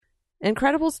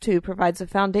Incredibles 2 provides a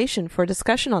foundation for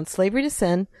discussion on slavery to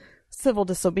sin, civil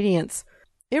disobedience,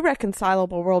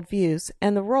 irreconcilable worldviews,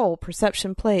 and the role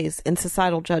perception plays in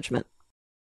societal judgment.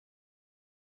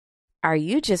 Are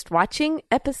you just watching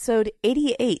episode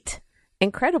 88,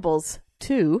 Incredibles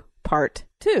 2, Part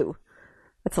 2?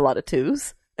 That's a lot of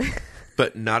twos.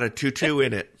 But not a tutu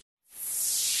in it.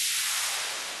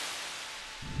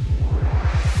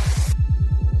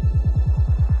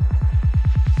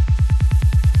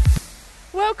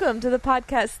 Welcome to the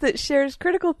podcast that shares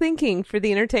critical thinking for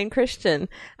the entertained Christian.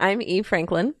 I'm Eve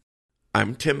Franklin.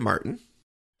 I'm Tim Martin.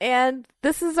 And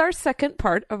this is our second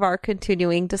part of our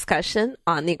continuing discussion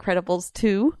on The Incredibles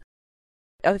 2.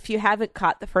 If you haven't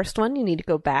caught the first one, you need to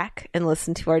go back and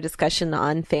listen to our discussion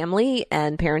on family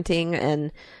and parenting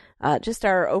and just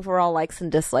our overall likes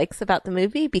and dislikes about the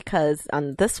movie, because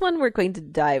on this one, we're going to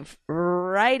dive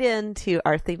right into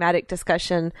our thematic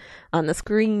discussion on the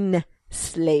screen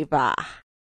slaver.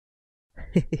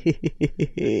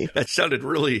 That sounded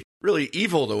really, really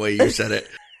evil the way you said it.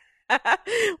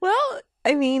 Well,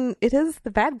 I mean, it is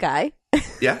the bad guy.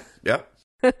 Yeah.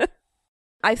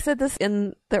 I said this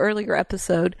in the earlier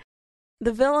episode.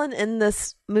 The villain in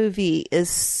this movie is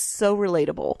so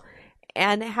relatable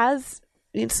and has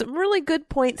some really good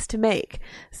points to make.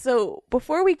 So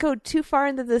before we go too far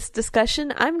into this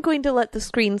discussion, I'm going to let the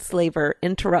screen slaver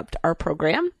interrupt our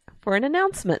program for an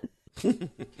announcement.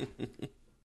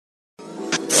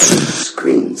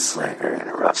 Screen Slaver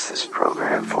interrupts this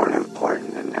program for an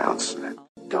important announcement.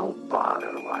 Don't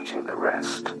bother watching the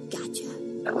rest. Gotcha.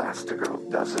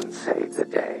 Elastigirl doesn't save the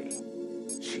day.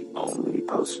 She only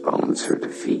postpones her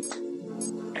defeat.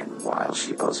 And while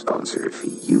she postpones her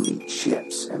defeat, you eat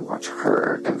chips and watch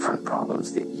her confront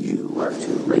problems that you are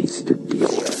too lazy to deal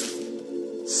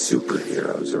with.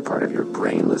 Superheroes are part of your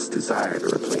brainless desire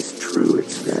to replace true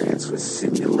experience with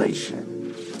simulation.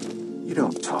 You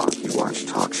don't talk, you watch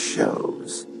talk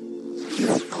shows. You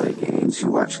don't play games, you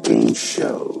watch game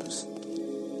shows.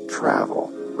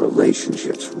 Travel,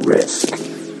 relationships, risk.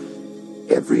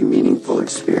 Every meaningful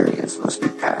experience must be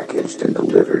packaged and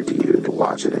delivered to you to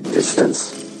watch at a distance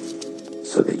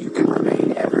so that you can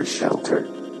remain ever sheltered,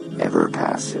 ever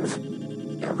passive,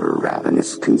 ever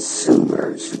ravenous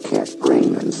consumers who can't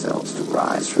bring themselves to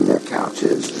rise from their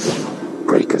couches,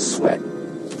 break a sweat,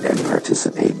 and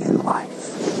participate in life.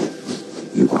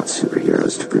 You want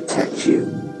superheroes to protect you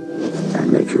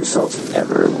and make yourselves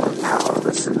ever more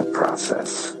powerless in the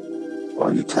process,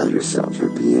 while you tell yourself you're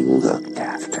being looked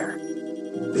after,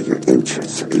 that your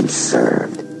interests are being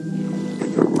served, that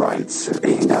your rights are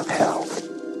being upheld,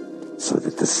 so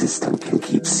that the system can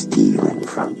keep stealing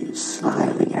from you,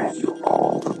 smiling at you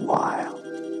all the while.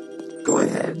 Go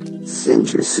ahead,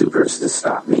 send your supers to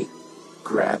stop me.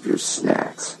 Grab your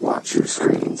snacks, watch your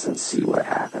screens, and see what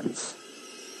happens.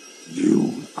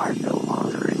 You are no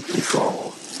longer in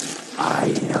control. I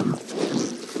am.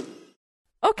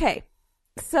 Okay,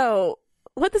 so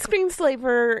what the screen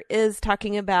slaver is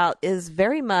talking about is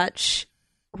very much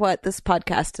what this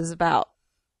podcast is about.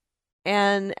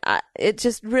 And it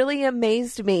just really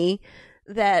amazed me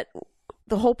that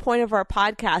the whole point of our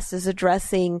podcast is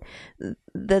addressing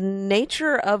the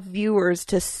nature of viewers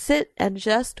to sit and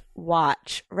just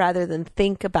watch rather than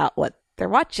think about what they're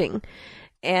watching.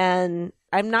 And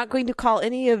I'm not going to call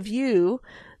any of you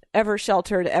ever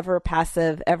sheltered, ever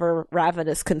passive, ever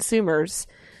ravenous consumers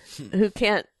who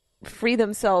can't free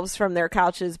themselves from their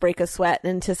couches, break a sweat, and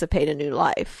anticipate a new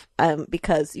life,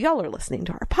 because y'all are listening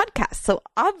to our podcast. So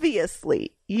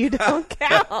obviously you don't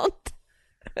count.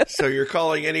 So you're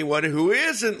calling anyone who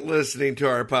isn't listening to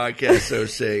our podcast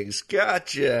those things.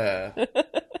 Gotcha.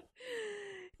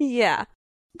 Yeah.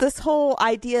 This whole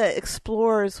idea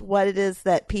explores what it is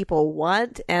that people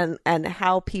want and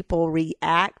how people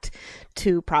react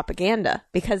to propaganda,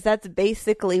 because that's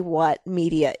basically what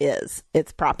media is.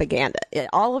 It's propaganda.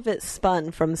 All of it's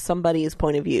spun from somebody's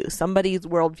point of view. Somebody's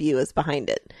worldview is behind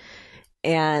it.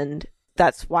 And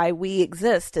that's why we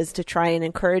exist, is to try and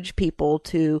encourage people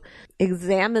to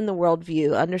examine the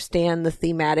worldview, understand the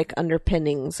thematic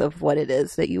underpinnings of what it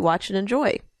is that you watch and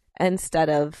enjoy, instead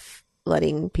of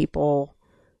letting people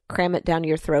cram it down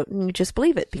your throat and you just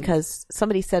believe it because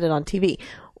somebody said it on TV,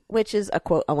 which is a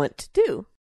quote I want to do.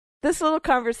 This little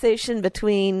conversation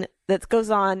that goes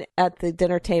on at the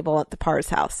dinner table at the Parr's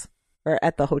house, or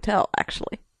at the hotel,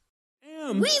 actually.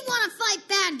 We want to fight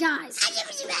bad guys. I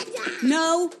give you bad guys.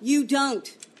 No, you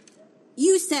don't.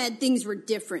 You said things were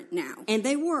different now. And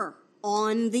they were.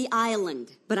 On the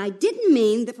island. But I didn't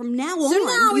mean that from now on... So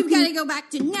now we've got to go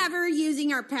back to never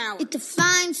using our power. It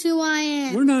defines who I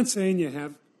am. We're not saying you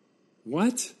have...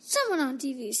 What? Someone on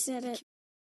TV said it.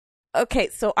 Okay,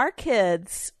 so our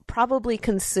kids probably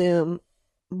consume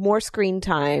more screen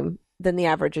time than the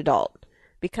average adult,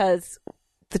 because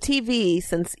the TV,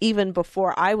 since even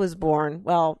before I was born,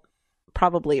 well,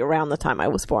 probably around the time I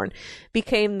was born,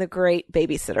 became the great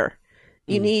babysitter.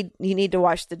 You need to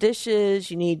wash the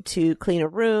dishes, you need to clean a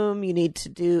room, you need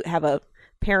to have a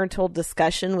parental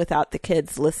discussion without the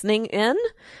kids listening in.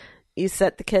 You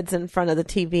set the kids in front of the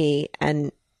TV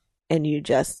and you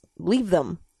just leave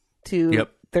them to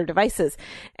their devices.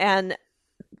 And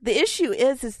the issue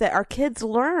is that our kids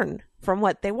learn from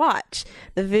what they watch.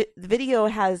 The video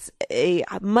has a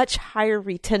much higher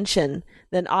retention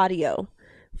than audio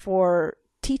for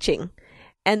teaching.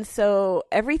 And so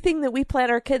everything that we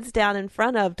plant our kids down in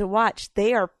front of to watch,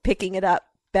 they are picking it up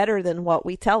better than what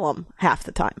we tell them half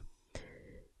the time.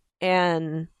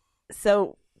 And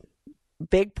so,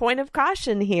 big point of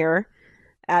caution here,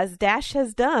 as Dash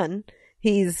has done,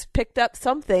 he's picked up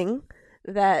something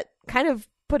that kind of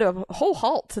put a whole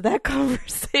halt to that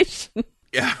conversation.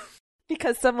 Yeah.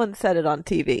 Because someone said it on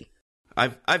TV.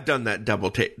 I've done that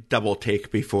double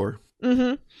take before.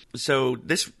 Mm-hmm. So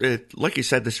this, like you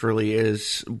said, this really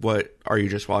is what Are You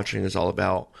Just Watching is all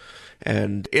about.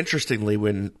 And interestingly,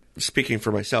 when speaking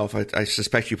for myself, I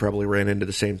suspect you probably ran into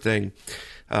the same thing.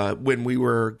 When we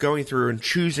were going through and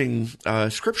choosing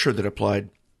scripture that applied,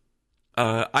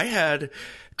 I had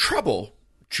trouble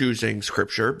choosing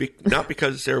scripture, not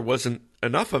because there wasn't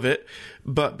enough of it,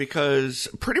 but because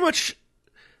pretty much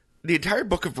the entire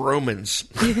book of Romans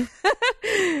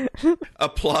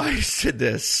applies to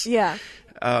this. Yeah.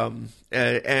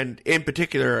 And in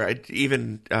particular,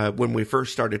 even when we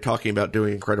first started talking about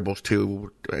doing Incredibles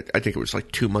 2, I think it was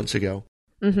like 2 months ago,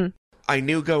 I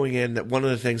knew going in that one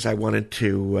of the things I wanted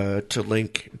to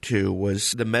link to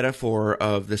was the metaphor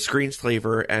of the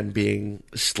screenslaver and being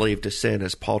slave to sin,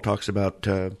 as Paul talks about,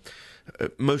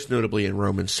 most notably in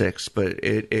Romans 6, but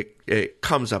it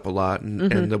comes up a lot.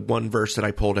 And the one verse that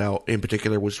I pulled out in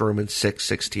particular was Romans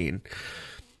 6:16.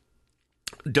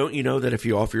 Don't you know that if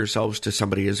you offer yourselves to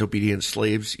somebody as obedient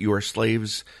slaves, you are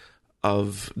slaves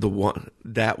of the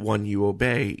one you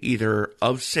obey, either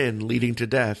of sin leading to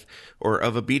death or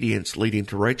of obedience leading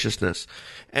to righteousness?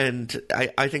 And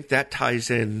I think that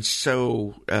ties in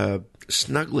so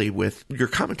snugly with your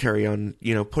commentary on,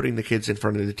 putting the kids in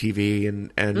front of the TV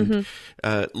and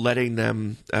letting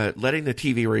the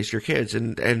TV raise your kids.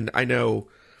 And I know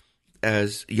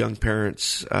as young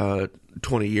parents,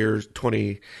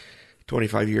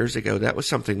 25 years ago, that was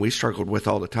something we struggled with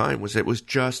all the time. It was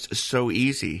just so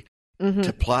easy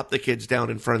to plop the kids down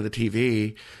in front of the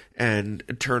TV and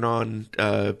turn on,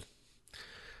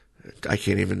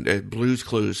 Blue's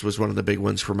Clues was one of the big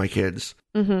ones for my kids.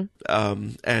 And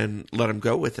let them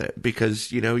go with it,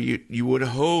 because, you would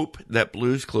hope that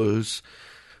Blue's Clues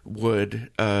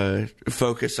would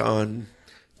focus on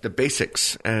the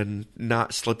basics and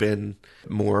not slip in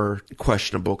more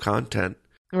questionable content.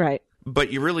 Right.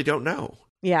 But you really don't know.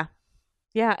 Yeah.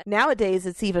 Yeah. Nowadays,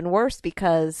 it's even worse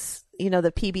because,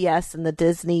 the PBS and the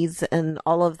Disneys and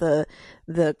all of the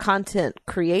content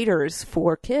creators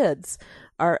for kids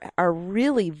are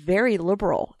really very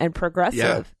liberal and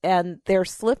progressive. Yeah. And they're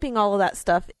slipping all of that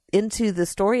stuff into the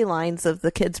storylines of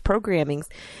the kids' programmings.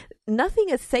 Nothing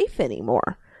is safe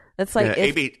anymore. It's like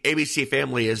ABC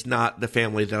Family is not the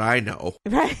family that I know.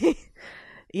 Right.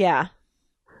 Yeah.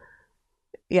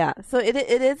 Yeah, so it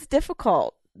is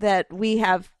difficult that we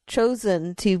have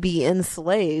chosen to be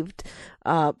enslaved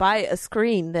by a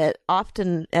screen that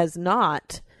often as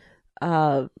not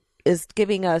is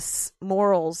giving us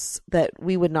morals that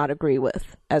we would not agree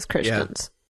with as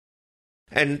Christians.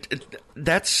 Yeah. And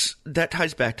that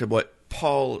ties back to what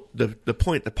Paul, the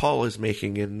point that Paul is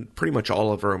making in pretty much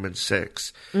all of Romans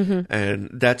 6. And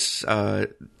that's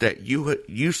that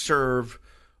you serve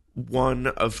one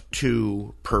of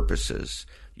two purposes.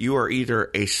 You are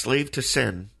either a slave to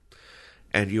sin,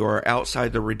 and you are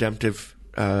outside the redemptive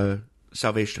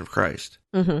salvation of Christ,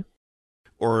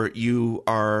 or you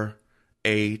are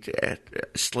a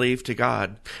slave to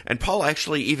God. And Paul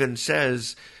actually even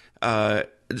says,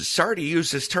 sorry to use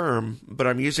this term, but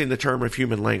I'm using the term of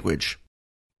human language.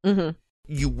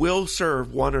 You will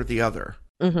serve one or the other.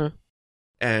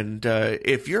 And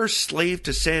if you're a slave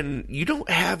to sin, you don't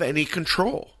have any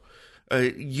control.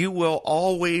 You will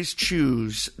always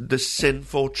choose the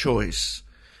sinful choice,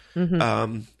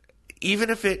 even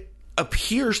if it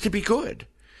appears to be good,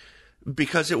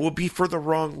 because it will be for the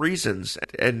wrong reasons.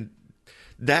 And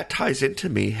that ties into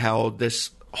me how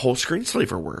this whole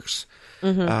screenslaver works.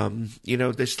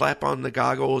 They slap on the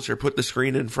goggles or put the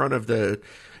screen in front of the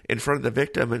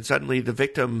victim, and suddenly the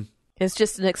victim is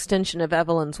just an extension of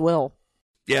Evelyn's will.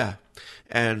 Yeah,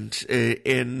 and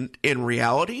in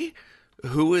reality,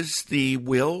 who is the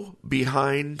will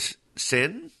behind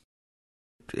sin?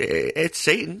 It's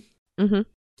Satan. Mm-hmm.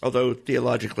 Although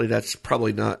theologically, that's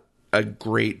probably not a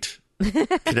great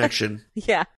connection.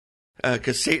 Yeah.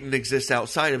 Because Satan exists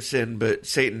outside of sin, but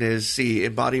Satan is the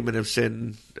embodiment of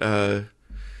sin, the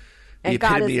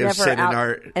epitome of sin in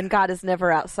art. And God is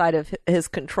never outside of his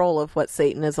control of what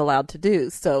Satan is allowed to do.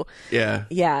 So,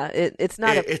 it's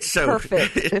not it's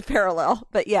perfect parallel.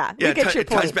 But we get your point. It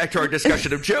ties back to our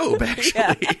discussion of Job,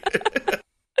 actually.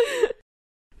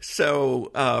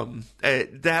 So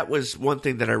that was one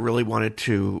thing that I really wanted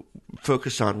to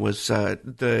focus on was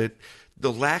the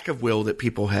lack of will that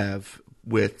people have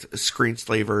with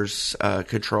screenslavers'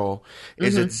 control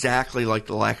is exactly like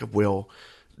the lack of will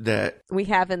that we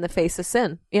have in the face of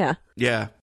sin. Yeah. Yeah.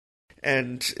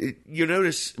 And you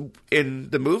notice in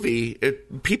the movie,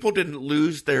 people didn't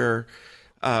lose their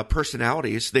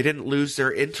personalities. They didn't lose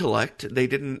their intellect. They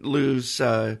didn't lose,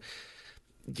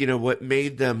 what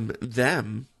made them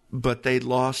them, but they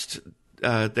lost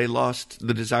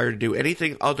the desire to do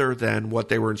anything other than what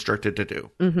they were instructed to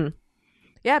do. Mm-hmm.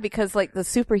 Yeah, because like the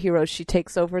superheroes she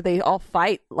takes over, they all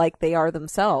fight like they are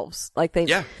themselves. Like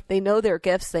they know their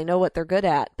gifts, they know what they're good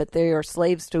at, but they are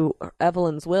slaves to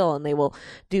Evelyn's will, and they will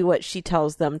do what she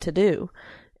tells them to do.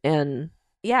 And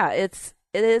it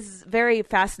is very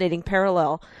fascinating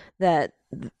parallel that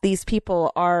these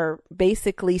people are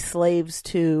basically slaves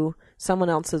to someone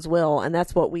else's will, and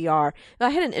that's what we are. I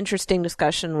had an interesting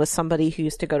discussion with somebody who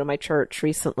used to go to my church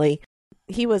recently.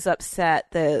 He was upset.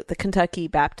 The Kentucky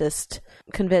Baptist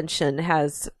Convention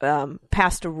has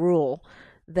passed a rule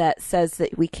that says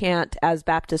that we can't, as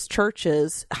Baptist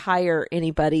churches, hire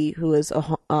anybody who is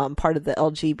part of the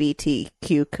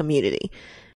LGBTQ community.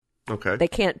 Okay. They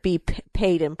can't be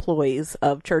paid employees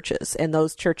of churches, and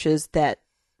those churches that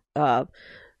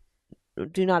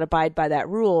do not abide by that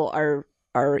rule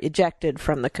are ejected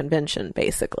from the convention,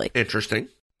 basically. Interesting.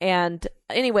 And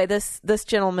anyway, this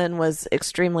gentleman was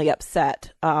extremely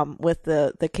upset with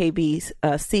the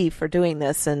KBC for doing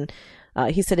this, and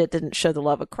he said it didn't show the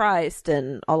love of Christ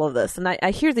and all of this. And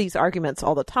I hear these arguments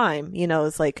all the time,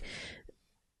 it's like,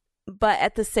 but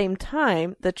at the same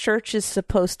time, the church is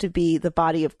supposed to be the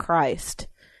body of Christ.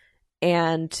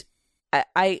 And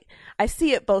I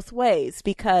see it both ways,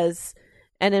 because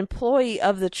an employee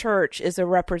of the church is a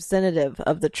representative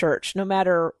of the church, no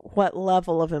matter what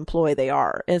level of employee they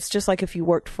are. It's just like if you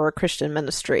worked for a Christian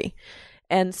ministry.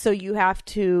 And so you have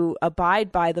to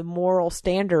abide by the moral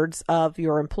standards of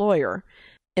your employer.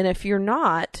 And if you're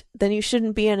not, then you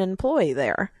shouldn't be an employee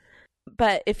there.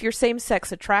 But if you're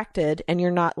same-sex attracted and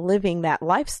you're not living that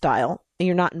lifestyle, and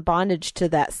you're not in bondage to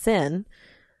that sin,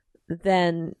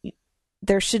 then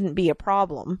there shouldn't be a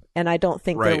problem. And I don't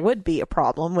think there would be a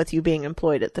problem with you being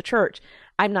employed at the church.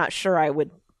 I'm not sure I would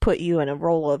put you in a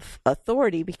role of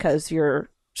authority because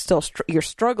you're still you're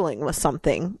struggling with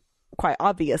something, quite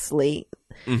obviously.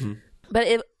 Mm-hmm.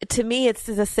 But to me, it's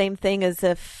the same thing as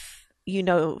if,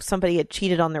 somebody had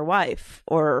cheated on their wife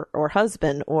or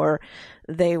husband, or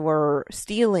they were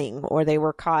stealing, or they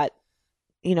were caught,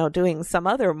 doing some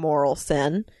other moral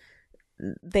sin.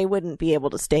 They wouldn't be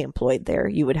able to stay employed there.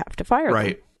 You would have to fire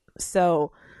them.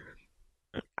 So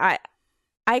I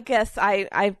guess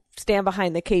I stand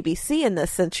behind the KBC in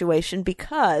this situation,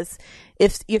 because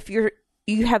if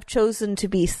you have chosen to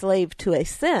be slave to a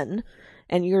sin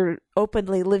and you're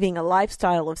openly living a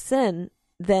lifestyle of sin,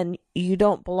 then you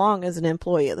don't belong as an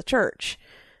employee of the church.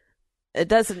 It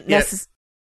doesn't necessarily.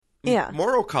 Yeah.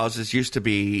 Moral causes used to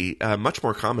be much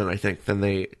more common, I think, than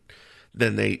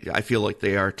I feel like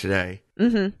they are today.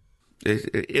 Mm-hmm.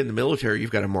 In the military,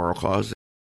 you've got a moral cause.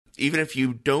 Even if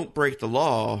you don't break the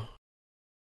law,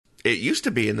 it used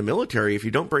to be in the military, if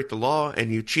you don't break the law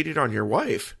and you cheated on your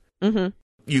wife, mm-hmm.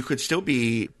 you could still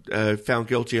be found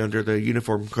guilty under the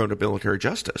Uniform Code of Military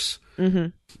Justice.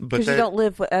 Mm-hmm. Because you don't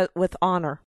live with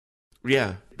honor.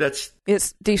 Yeah,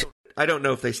 I don't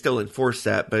know if they still enforce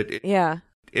that, but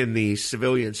in the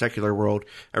civilian secular world,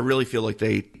 I really feel like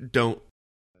they don't.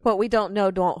 What we don't know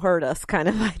don't hurt us kind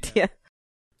of idea.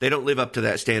 They don't live up to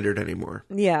that standard anymore.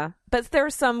 Yeah, but there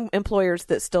are some employers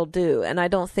that still do, and I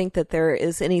don't think that there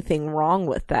is anything wrong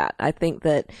with that. I think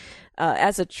that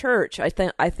as a church, I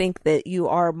think that you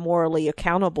are morally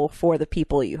accountable for the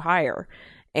people you hire,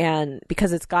 and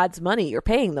because it's God's money you're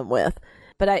paying them with.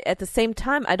 But at the same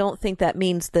time, I don't think that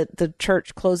means that the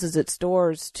church closes its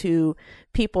doors to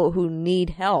people who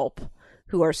need help,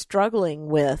 who are struggling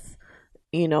with,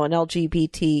 an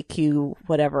LGBTQ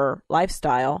whatever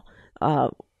lifestyle.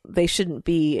 They shouldn't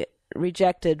be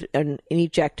rejected and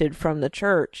ejected from the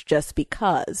church just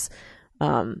because.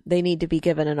 They need to be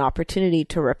given an opportunity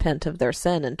to repent of their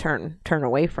sin and turn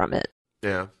away from it.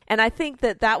 Yeah. And I think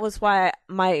that was why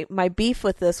my beef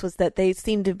with this was that they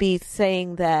seemed to be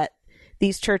saying that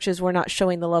these churches were not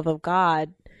showing the love of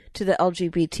God to the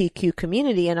LGBTQ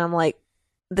community. And I'm like,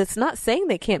 that's not saying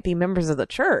they can't be members of the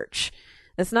church.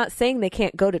 It's not saying they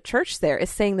can't go to church there.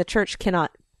 It's saying the church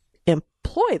cannot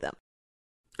employ them.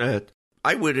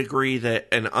 I would agree that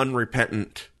an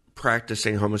unrepentant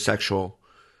practicing homosexual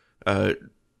you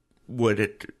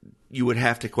would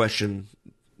have to question,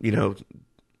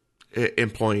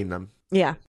 employing them.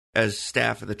 Yeah. As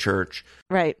staff of the church.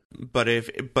 Right. But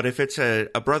if it's a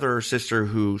brother or sister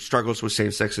who struggles with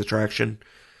same-sex attraction,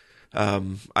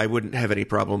 I wouldn't have any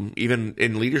problem, even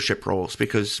in leadership roles,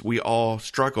 because we all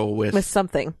struggle with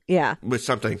something. Yeah. With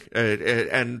something.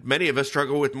 And many of us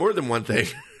struggle with more than one thing.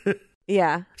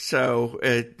 Yeah. So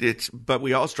but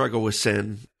we all struggle with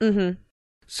sin. Mm-hmm.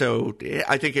 So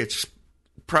I think it's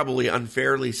probably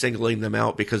unfairly singling them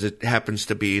out because it happens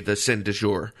to be the sin du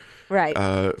jour. Right.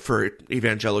 For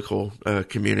evangelical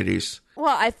communities.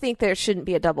 Well, I think there shouldn't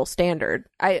be a double standard.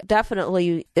 I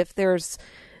definitely, if there's,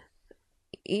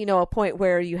 a point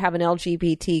where you have an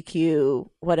LGBTQ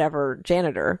whatever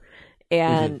janitor,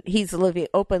 and he's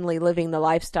openly living the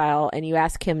lifestyle, and you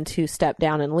ask him to step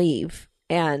down and leave,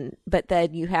 but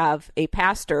then you have a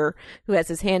pastor who has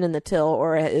his hand in the till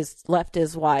or has left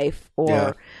his wife,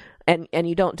 and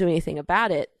you don't do anything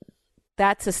about it.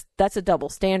 That's a double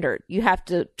standard. You have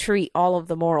to treat all of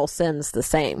the moral sins the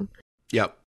same.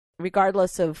 Yep.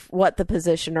 Regardless of what the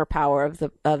position or power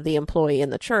of the employee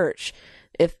in the church,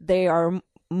 if they are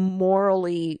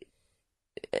morally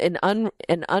and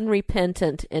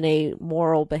unrepentant in a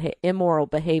immoral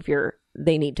behavior,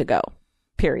 they need to go.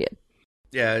 Period.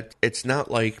 Yeah, it's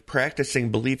not like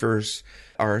practicing believers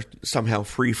are somehow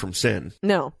free from sin.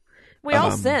 No. We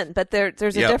all sin, but there's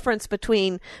a difference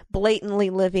between blatantly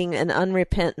living an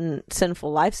unrepentant,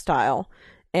 sinful lifestyle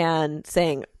and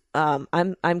saying,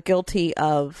 I'm guilty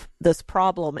of this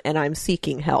problem and I'm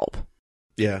seeking help.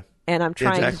 Yeah. And I'm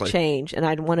trying to change and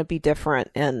I want to be different.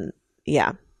 And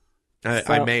yeah.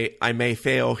 I may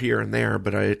fail here and there,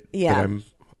 but I'm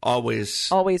always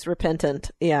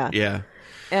repentant. Yeah. Yeah.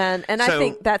 And I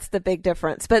think that's the big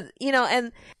difference. But,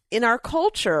 and in our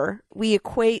culture, we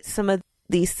equate some of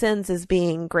these sins as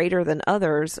being greater than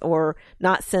others or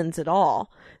not sins at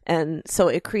all. And so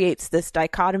it creates this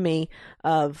dichotomy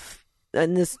and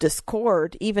this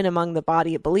discord even among the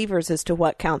body of believers as to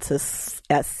what counts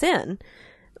as sin.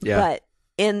 Yeah. But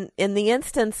in the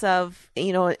instance of,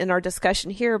 in our discussion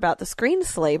here about the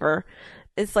screenslaver,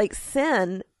 it's like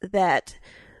sin that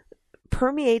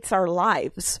permeates our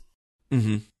lives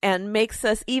and makes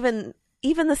us even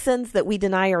the sins that we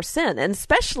deny are sin, and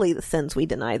especially the sins we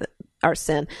deny that our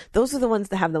sin, those are the ones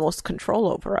that have the most control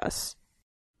over us.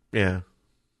 Yeah.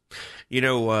 We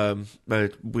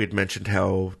had mentioned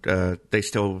how they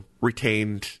still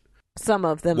retained some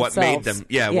of themselves.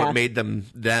 What made them,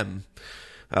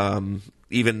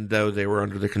 even though they were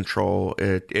under the control.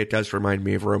 It does remind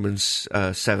me of Romans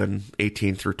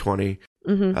 7:18 through 20.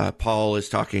 Paul is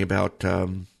talking about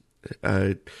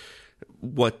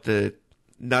what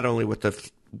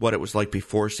it was like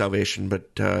before salvation,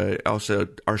 but also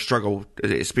our struggle.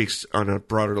 It speaks on a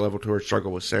broader level to our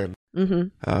struggle with sin.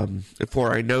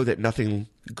 For I know that nothing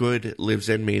good lives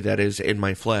in me, that is, in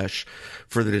my flesh.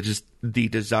 For the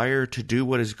desire to do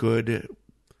what is good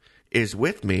is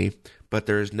with me, but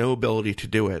there is no ability to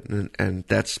do it, and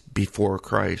that's before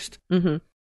Christ.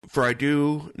 For I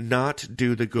do not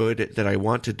do the good that I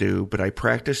want to do, but I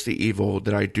practice the evil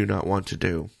that I do not want to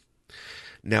do.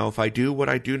 Now, if I do what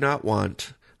I do not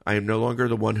want, I am no longer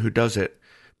the one who does it,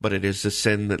 but it is the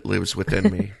sin that lives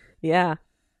within me. Yeah.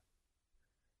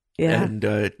 Yeah. And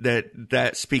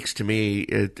that speaks to me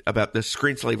about the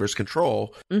screenslaver's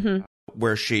control,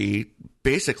 where she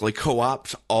basically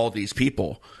co-opts all these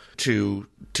people to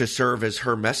serve as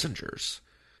her messengers.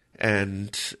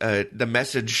 And the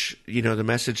message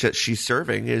that she's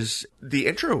serving is the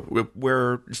intro,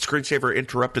 where Screensaver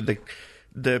interrupted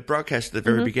the broadcast at the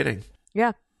very beginning.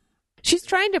 Yeah. She's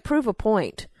trying to prove a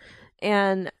point.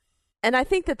 And I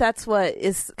think that's what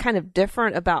is kind of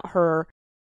different about her.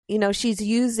 She's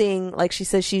using, like she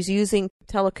says, she's using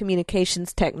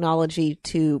telecommunications technology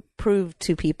to prove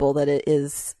to people that it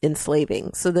is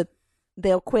enslaving so that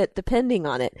they'll quit depending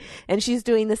on it. And she's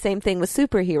doing the same thing with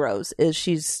superheroes, is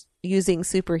she's using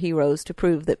superheroes to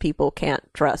prove that people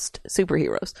can't trust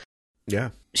superheroes. Yeah.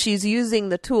 She's using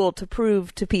the tool to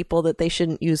prove to people that they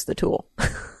shouldn't use the tool.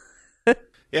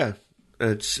 Yeah.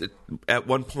 At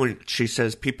one point she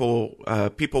says people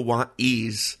want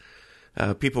ease.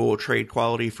 People will trade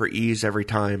quality for ease every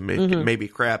time. It may be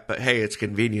crap, but hey, it's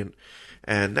convenient.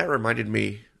 And that reminded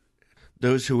me,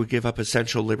 Those who would give up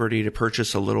essential liberty to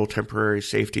purchase a little temporary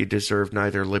safety deserve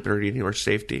neither liberty nor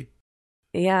safety.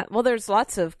 Yeah, well, there's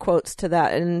lots of quotes to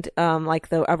that, and like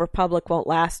a republic won't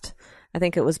last. I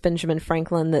think it was Benjamin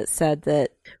Franklin that said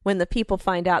that when the people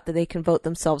find out that they can vote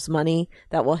themselves money,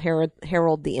 that will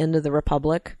herald the end of the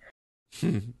republic.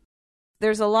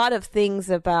 There's a lot of things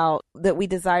about that we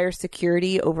desire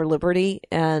security over liberty,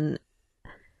 and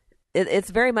it's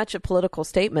very much a political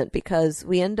statement because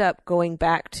we end up going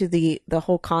back to the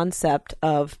whole concept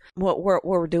of what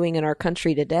we're doing in our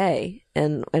country today,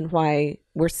 and why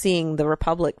we're seeing the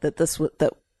republic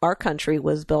that our country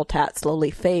was built at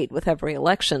slowly fade with every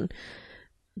election,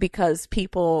 because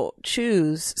people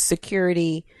choose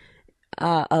security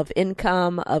of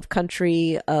income, of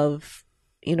country, of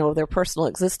their personal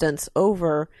existence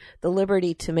over the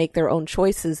liberty to make their own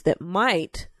choices that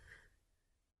might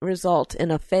result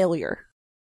in a failure.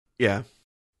 Yeah.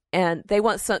 And they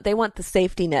want the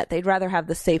safety net. They'd rather have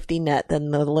the safety net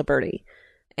than the liberty.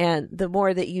 And the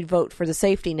more that you vote for the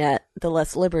safety net, the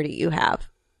less liberty you have.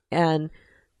 And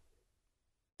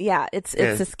yeah, it's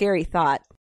a scary thought.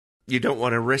 You don't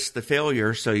want to risk the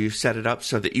failure, so you set it up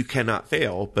so that you cannot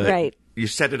fail. But right. you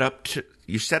set it up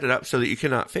so that you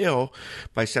cannot fail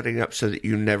by setting it up so that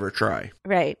you never try.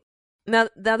 Right. Now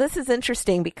this is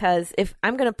interesting because if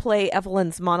I'm going to play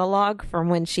Evelyn's monologue from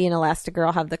when she and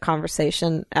Elastigirl have the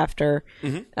conversation after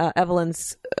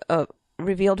Evelyn's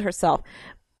revealed herself.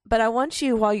 But I want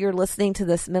you, while you're listening to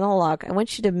this monologue, I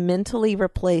want you to mentally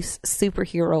replace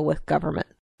superhero with government.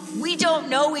 We don't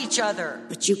know each other.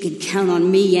 But you can count on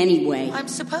me anyway. I'm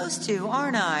supposed to,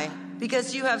 aren't I?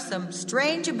 Because you have some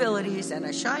strange abilities and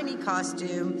a shiny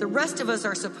costume. The rest of us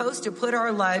are supposed to put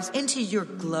our lives into your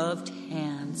gloved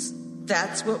hands.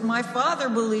 That's what my father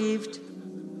believed.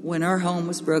 When our home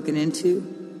was broken into,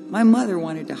 my mother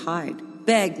wanted to hide,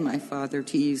 begged my father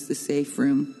to use the safe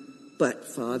room. But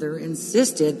father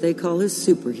insisted they call his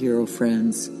superhero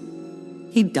friends.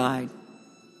 He died.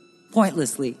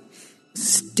 Pointlessly.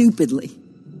 Stupidly.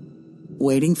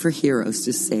 Waiting for heroes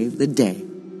to save the day.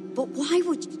 But why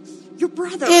would your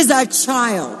brother... Is a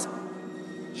child.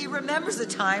 He remembers a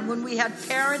time when we had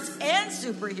parents and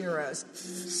superheroes.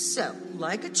 So,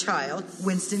 like a child,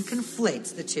 Winston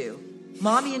conflates the two.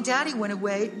 Mommy and Daddy went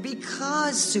away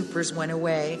because supers went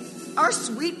away. Our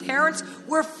sweet parents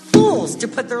were fools to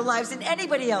put their lives in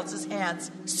anybody else's hands.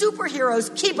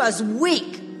 Superheroes keep us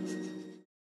weak.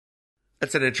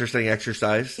 That's an interesting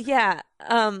exercise. Yeah.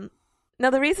 Now,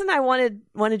 the reason I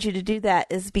wanted you to do that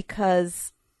is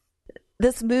because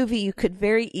this movie, you could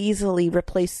very easily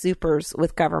replace supers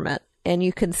with government, and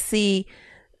you can see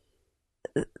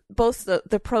both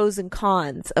the pros and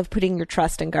cons of putting your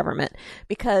trust in government,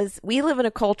 because we live in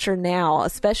a culture now,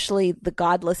 especially the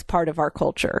godless part of our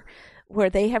culture, where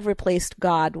they have replaced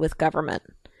God with government,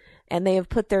 and they have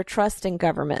put their trust in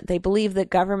government. They believe that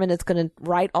government is going to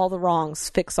right all the wrongs,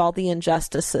 fix all the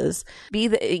injustices,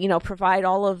 provide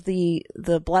all of the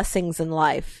blessings in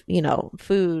life,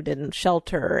 food and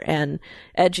shelter and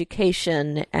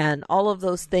education and all of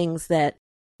those things that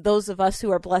those of us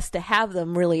who are blessed to have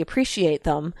them really appreciate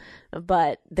them,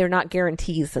 but they're not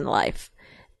guarantees in life.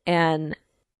 And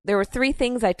there were 3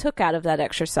 things I took out of that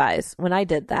exercise when I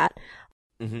did that.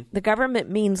 Mm-hmm. The government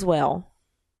means well,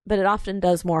 but it often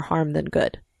does more harm than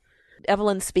good.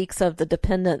 Evelyn speaks of the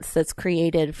dependence that's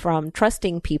created from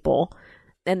trusting people,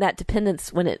 and that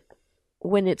dependence,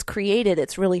 when it's created,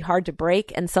 it's really hard to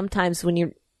break, and sometimes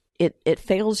when it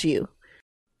fails you.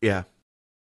 Yeah.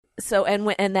 So,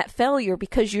 and that failure,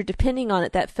 because you're depending on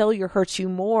it, that failure hurts you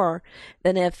more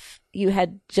than if you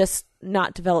had just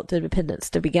not developed the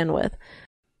dependence to begin with.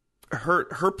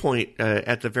 Her point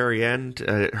at the very end,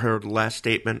 her last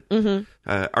statement,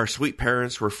 our sweet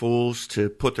parents were fools to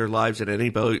put their lives in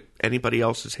anybody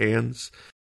else's hands.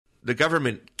 The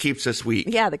government keeps us weak.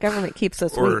 Yeah, the government keeps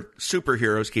us weak. Or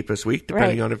superheroes keep us weak,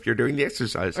 depending on if you're doing the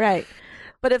exercise. Right.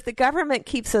 But if the government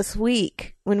keeps us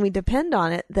weak when we depend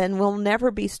on it, then we'll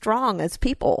never be strong as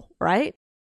people, right?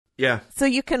 Yeah. So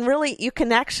you can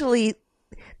actually,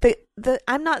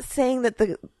 I'm not saying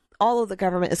that all of the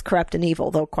government is corrupt and evil,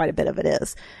 though quite a bit of it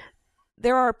is.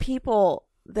 There are people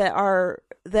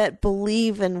that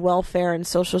believe in welfare and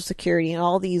Social Security and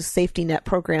all these safety net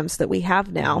programs that we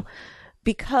have now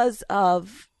because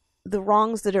of the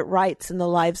wrongs that it rights in the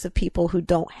lives of people who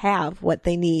don't have what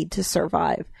they need to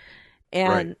survive.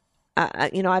 And,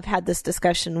 I've had this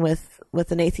discussion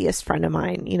with an atheist friend of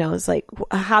mine. It's like,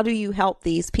 how do you help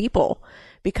these people?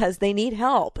 Because they need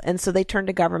help. And so they turn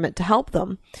to government to help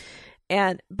them.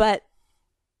 But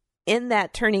in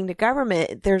that turning to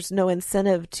government, there's no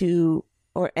incentive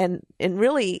and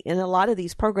really in a lot of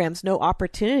these programs, no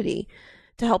opportunity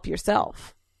to help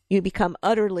yourself. You become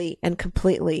utterly and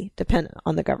completely dependent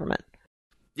on the government.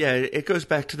 Yeah, it goes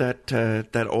back to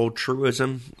that old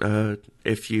truism.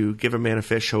 If you give a man a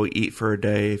fish, he'll eat for a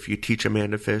day. If you teach a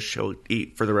man to fish, he'll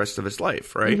eat for the rest of his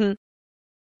life, right? Mm-hmm.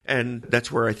 And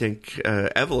that's where I think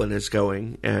Evelyn is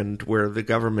going, and where the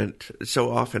government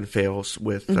so often fails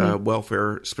with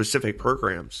welfare-specific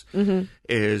programs,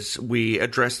 is we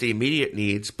address the immediate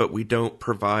needs, but we don't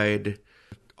provide,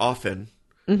 often,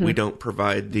 we don't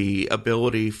provide the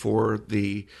ability for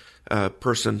the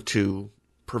person to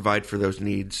provide for those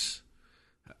needs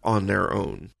on their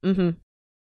own. And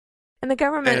the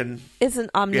government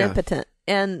isn't omnipotent.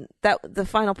 And that the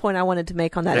final point I wanted to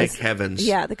make on that is, thank heavens.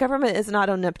 Yeah, the government is not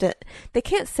omnipotent. They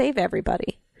can't save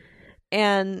everybody.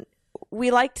 And we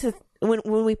like to, when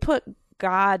we put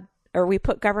God, or we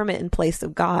put government in place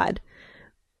of God,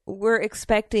 we're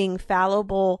expecting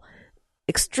fallible,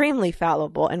 extremely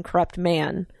fallible and corrupt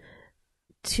man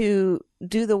to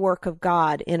do the work of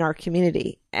God in our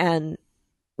community. And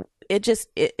it just,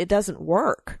 it doesn't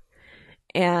work.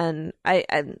 And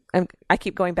I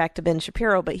keep going back to Ben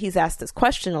Shapiro, but he's asked this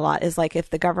question a lot, is like, if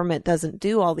the government doesn't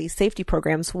do all these safety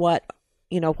programs,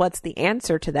 what's the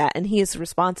answer to that? And his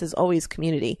response is always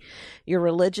community, your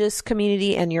religious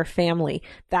community and your family.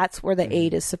 That's where the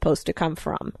aid is supposed to come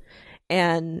from.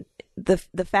 And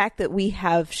the fact that we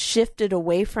have shifted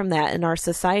away from that in our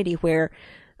society, where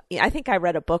I think I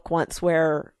read a book once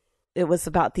where it was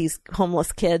about these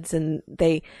homeless kids, and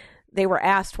they were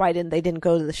asked why they didn't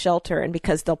go to the shelter, and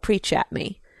because they'll preach at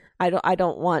me. I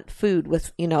don't want food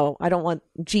with, I don't want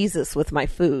Jesus with my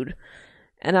food.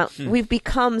 And we've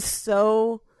become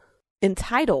so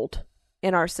entitled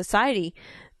in our society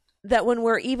that when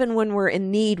we're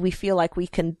in need, we feel like we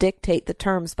can dictate the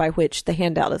terms by which the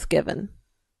handout is given.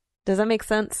 Does that make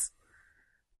sense?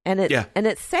 And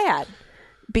it's sad,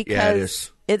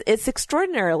 because it's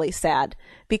extraordinarily sad,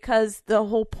 because the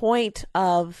whole point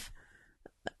of,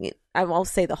 I won't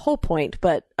say the whole point,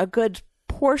 but a good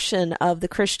portion of the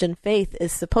Christian faith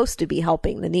is supposed to be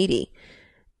helping the needy.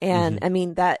 And I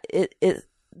mean, that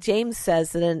James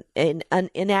says that an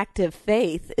inactive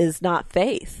faith is not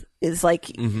faith. It's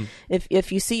like,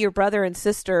 if you see your brother and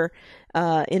sister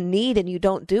in need and you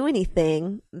don't do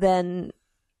anything, then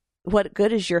what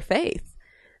good is your faith?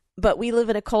 But we live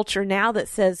in a culture now that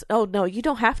says, oh no, you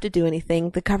don't have to do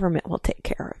anything. The government will take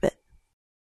care of it.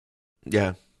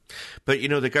 Yeah. But,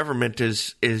 the government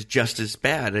is just as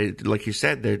bad. Like you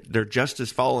said, they're just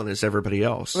as fallen as everybody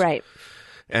else. Right.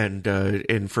 And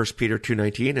in 1 Peter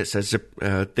 2:19, it says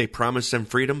they promise them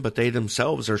freedom, but they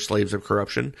themselves are slaves of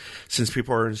corruption, since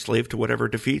people are enslaved to whatever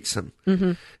defeats them.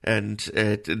 And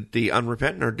the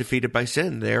unrepentant are defeated by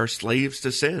sin. They are slaves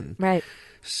to sin. Right.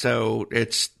 So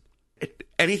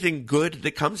anything good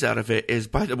that comes out of it is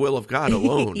by the will of God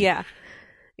alone. Yeah.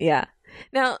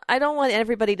 Now, I don't want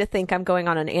everybody to think I'm going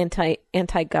on an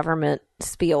anti-government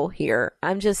spiel here.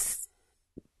 I'm just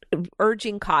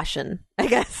urging caution, I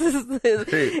guess,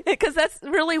 because that's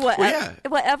really what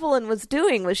Evelyn was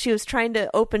doing. Was she was trying to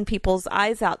open people's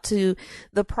eyes out to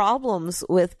the problems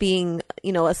with being,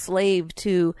 a slave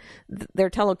to their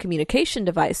telecommunication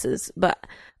devices. But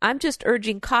I'm just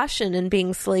urging caution in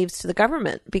being slaves to the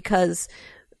government, because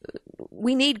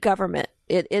we need government.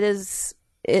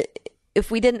 If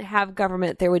we didn't have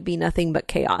government, there would be nothing but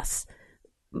chaos.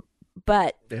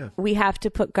 But we have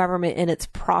to put government in its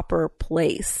proper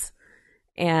place.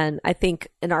 And I think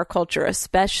in our culture,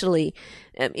 especially,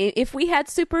 if we had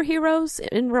superheroes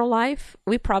in real life,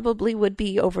 we probably would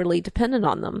be overly dependent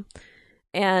on them.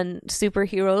 And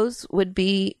superheroes would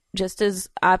be just as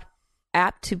apt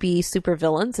to be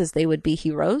supervillains as they would be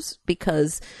heroes,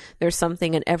 because there's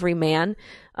something in every man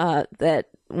that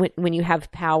when you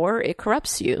have power, it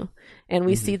corrupts you. And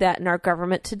we see that in our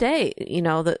government today.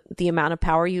 The amount of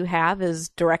power you have is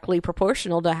directly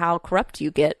proportional to how corrupt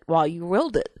you get while you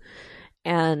wield it.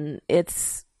 And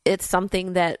it's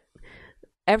something that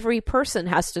every person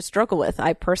has to struggle with.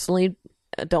 I personally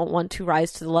don't want to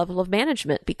rise to the level of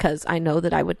management, because I know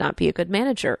that I would not be a good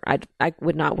manager. I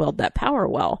would not wield that power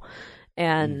well.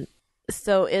 And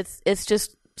so it's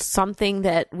just something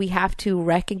that we have to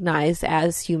recognize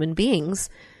as human beings,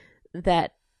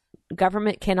 that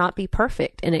government cannot be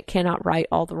perfect and it cannot right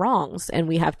all the wrongs. And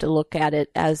we have to look at it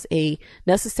as a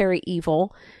necessary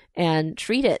evil and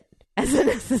treat it as a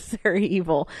necessary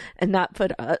evil, and not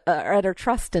put utter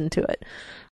trust into it.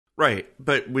 Right.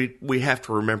 But we have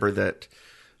to remember that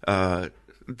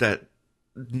that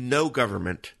no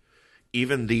government,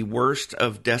 even the worst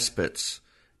of despots,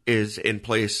 is in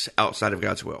place outside of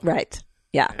God's will. Right.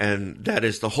 Yeah. And that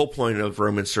is the whole point of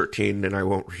Romans 13, and I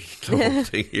won't read the whole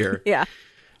thing here. Yeah.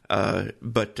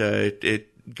 But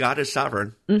God is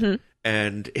sovereign,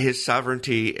 and his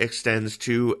sovereignty extends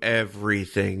to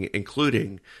everything,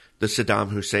 including the Saddam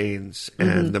Husseins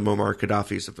and the Muammar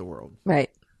Gaddafis of the world.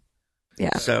 Right.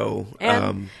 Yeah. So,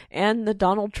 and the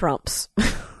Donald Trumps.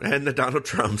 and the Donald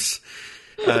Trumps.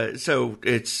 So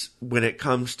it's when it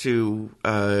comes to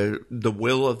the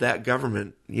will of that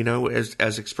government,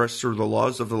 as expressed through the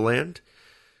laws of the land,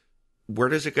 where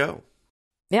does it go?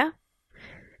 Yeah.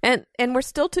 And we're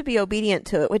still to be obedient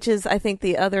to it, which is, I think,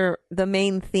 the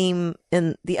main theme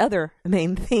in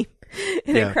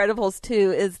Incredibles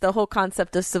 2 is the whole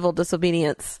concept of civil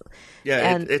disobedience.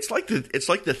 Yeah, and it's like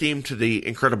the theme to the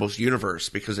Incredibles universe,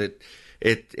 because it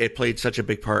played such a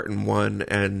big part in 1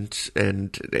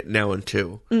 and now in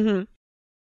 2. Mm-hmm.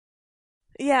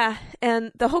 Yeah,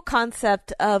 and the whole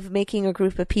concept of making a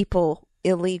group of people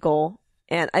illegal,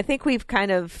 and I think we've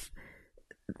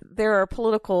there are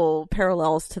political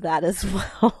parallels to that as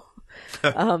well.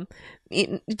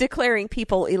 Declaring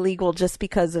people illegal just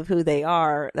because of who they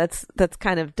are, that's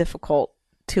kind of difficult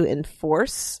to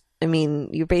enforce. I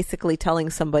mean, you're basically telling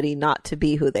somebody not to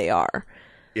be who they are.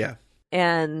 Yeah.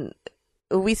 And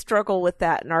we struggle with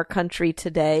that in our country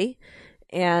today.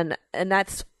 And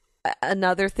that's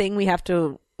another thing we have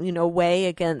to, weigh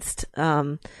against,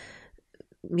 the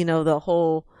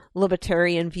whole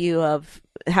libertarian view of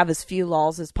have as few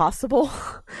laws as possible.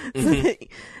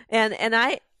 And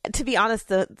I, to be honest,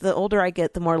 the older I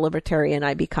get, the more libertarian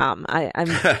I become.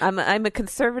 I'm a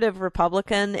conservative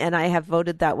Republican, and I have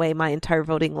voted that way my entire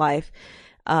voting life.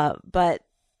 But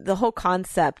the whole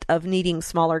concept of needing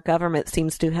smaller government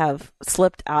seems to have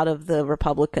slipped out of the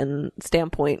Republican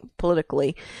standpoint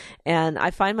politically. And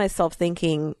I find myself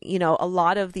thinking, a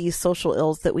lot of these social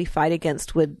ills that we fight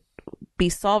against would be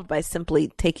solved by simply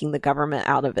taking the government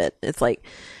out of it. It's like,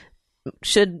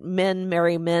 should men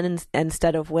marry men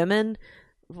instead of women?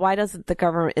 Why doesn't the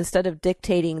government, instead of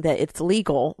dictating that it's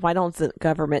legal, why don't the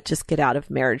government just get out of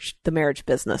the marriage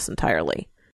business entirely?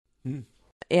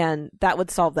 And that would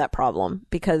solve that problem,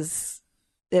 because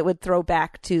it would throw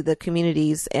back to the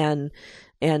communities and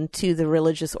to the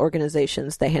religious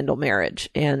organizations that handle marriage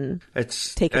and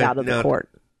take it out of the court.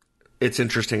 It's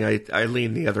interesting. I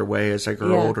lean the other way as I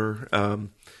grow older.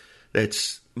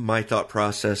 It's my thought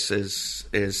process is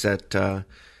that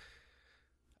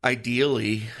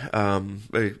ideally,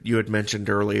 you had mentioned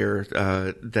earlier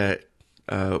that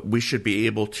we should be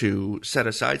able to set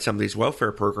aside some of these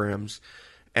welfare programs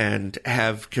and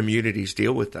have communities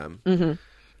deal with them.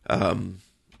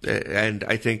 And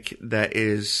I think that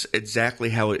is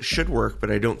exactly how it should work, but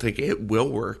I don't think it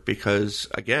will work because,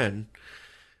 again,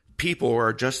 people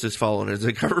are just as fallen as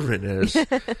the government is.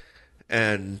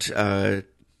 And I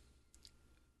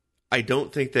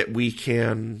don't think that we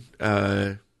can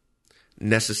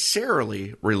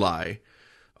necessarily rely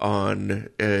on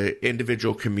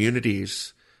individual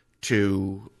communities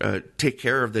to take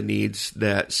care of the needs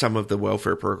that some of the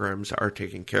welfare programs are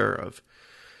taking care of.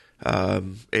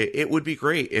 It would be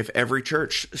great if every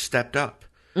church stepped up.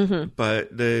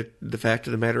 But the fact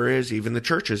of the matter is, even the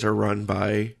churches are run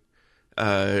by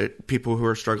people who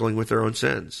are struggling with their own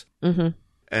sins.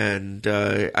 And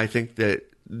I think that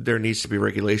there needs to be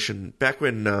regulation. Back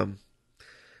when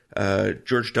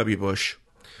George W. Bush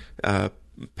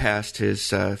passed his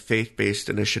faith-based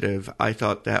initiative, I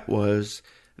thought that was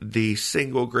the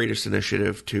single greatest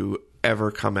initiative to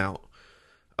ever come out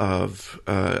of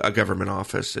a government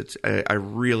office. I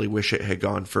really wish it had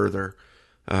gone further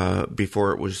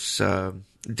before it was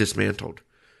dismantled,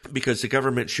 because the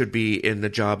government should be in the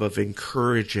job of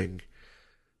encouraging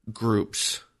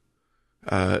groups,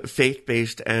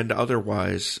 faith-based and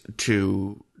otherwise,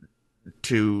 to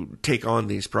take on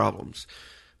these problems.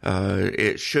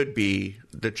 It should be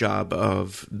the job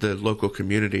of the local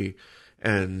community,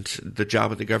 and the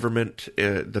job of the government,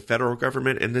 the federal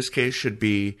government in this case, should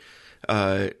be,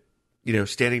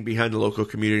 standing behind the local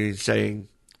community and saying,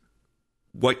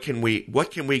 what can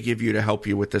we give you to help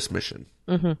you with this mission?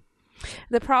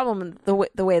 The problem,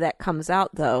 the way that comes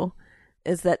out, though,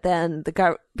 is that then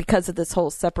because of this whole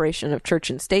separation of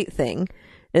church and state thing,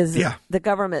 is the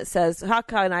government says, how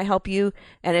can I help you?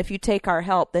 And if you take our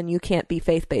help, then you can't be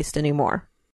faith-based anymore.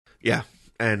 Yeah.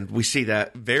 And we see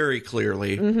that very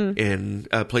clearly in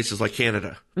places like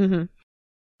Canada.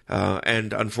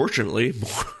 And unfortunately,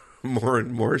 more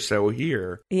and more so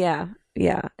here. Yeah.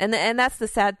 And that's the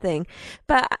sad thing.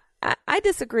 But I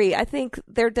disagree. I think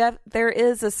there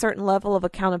is a certain level of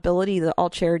accountability that all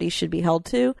charities should be held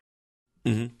to.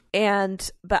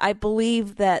 But I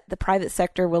believe that the private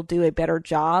sector will do a better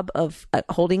job of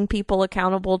holding people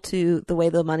accountable to the way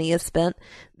the money is spent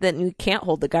than you can't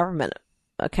hold the government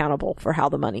accountable for how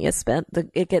the money is spent.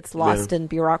 It gets lost in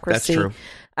bureaucracy. That's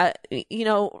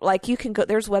true. Like you can go,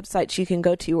 there's websites you can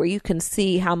go to where you can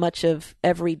see how much of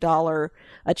every dollar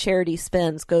a charity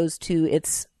spends goes to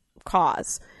its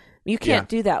cause. You can't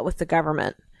do that with the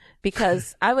government,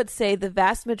 because I would say the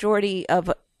vast majority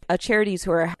of charities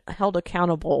who are held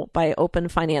accountable by open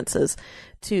finances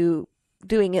to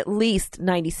doing at least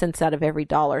 90 cents out of every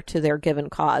dollar to their given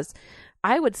cause.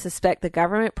 I would suspect the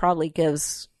government probably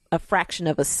gives a fraction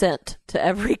of a cent to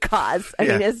every cause. I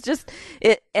mean, it's just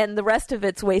and the rest of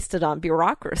it's wasted on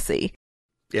bureaucracy.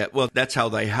 Yeah, well, that's how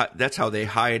they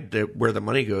hide where the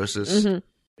money goes. Is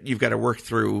you've got to work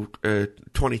through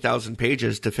 20,000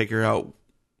 pages to figure out,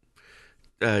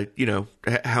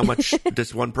 how much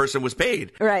this one person was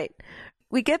paid. Right.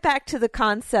 We get back to the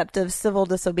concept of civil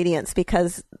disobedience,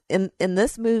 because in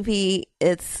this movie,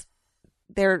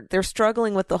 they're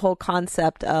struggling with the whole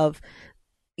concept of,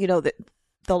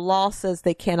 the law says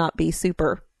they cannot be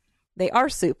super. They are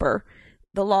super.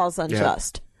 The law is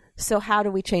unjust. Yeah. So how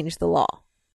do we change the law?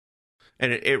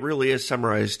 And it really is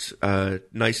summarized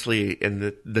nicely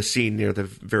in the scene near the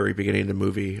very beginning of the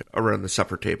movie around the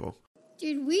supper table.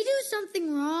 Did we do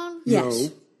something wrong? Yes. No,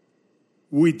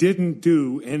 we didn't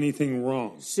do anything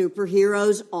wrong.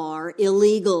 Superheroes are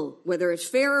illegal. Whether it's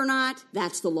fair or not,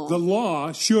 that's the law. The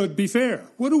law should be fair.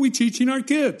 What are we teaching our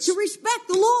kids? To respect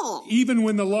the law. Even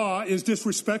when the law is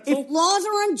disrespectful? If laws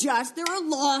are unjust, there are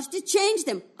laws to change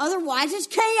them. Otherwise, it's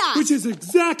chaos. Which is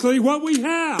exactly what we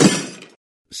have.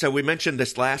 So we mentioned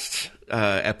this last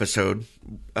episode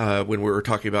when we were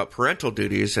talking about parental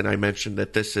duties, and I mentioned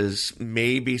that this is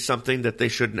maybe something that they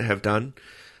shouldn't have done.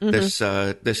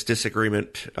 This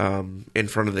disagreement in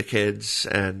front of the kids,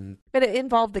 but it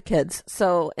involved the kids,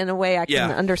 so in a way I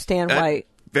can understand why.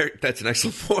 That's an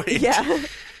excellent point. Yeah.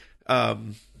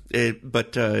 It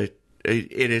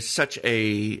is such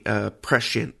a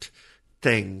prescient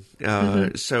thing.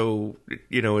 So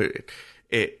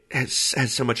it has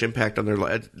so much impact on their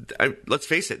life. Let's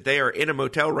face it, they are in a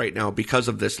motel right now because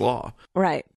of this law.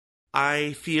 Right.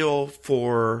 I feel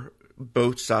for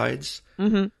both sides.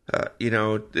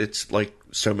 It's like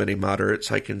so many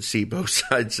moderates. I can see both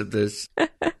sides of this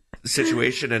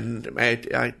situation, and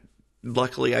I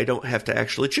luckily I don't have to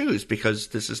actually choose because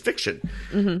this is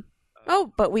fiction.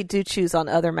 Oh, but we do choose on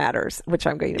other matters, which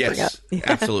I'm going to bring up. Yes,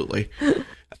 absolutely.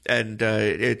 And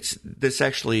this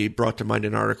actually brought to mind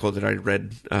an article that I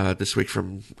read this week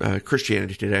from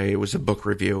Christianity Today. It was a book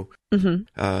review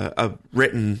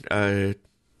written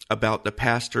about the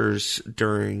pastors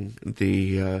during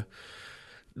the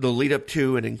lead up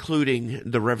to and including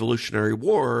the Revolutionary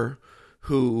War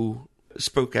who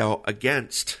spoke out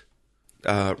against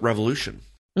revolution.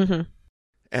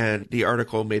 And the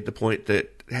article made the point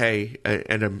that, hey,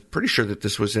 and I'm pretty sure that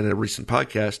this was in a recent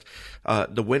podcast,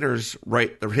 the winners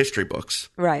write the history books.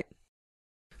 Right.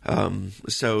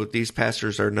 So these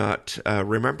pastors are not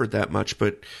remembered that much,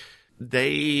 but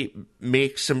they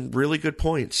make some really good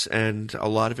points, and a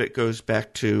lot of it goes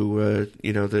back to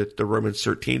the Romans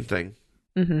 13 thing.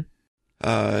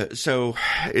 So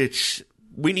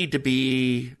we need to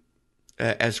be,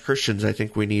 as Christians, I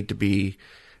think we need to be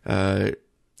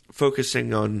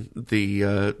focusing on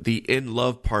the in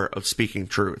love part of speaking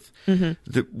truth.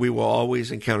 We will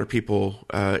always encounter people,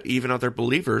 even other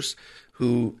believers,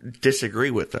 who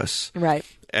disagree with us. Right.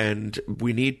 And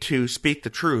we need to speak the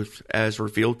truth as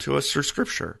revealed to us through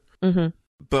Scripture.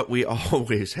 But we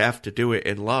always have to do it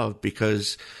in love,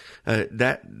 because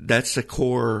that's the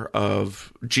core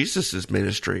of Jesus's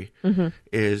ministry,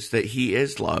 is that he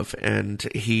is love, and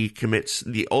he commits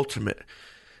the ultimate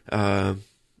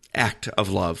act of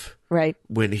love, right,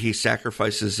 when he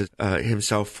sacrifices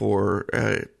himself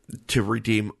to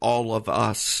redeem all of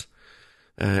us,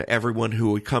 everyone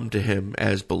who would come to him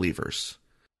as believers.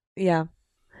 Yeah.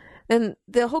 And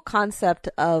the whole concept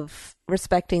of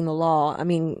respecting the law, I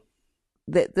mean,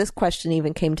 this question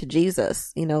even came to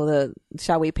Jesus,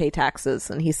 shall we pay taxes?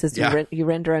 And he says, you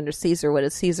render under Caesar what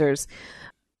is Caesar's.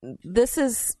 This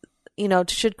is,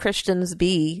 should Christians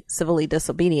be civilly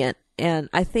disobedient? And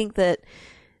I think that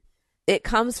it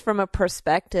comes from a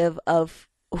perspective of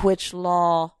which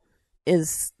law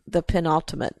is the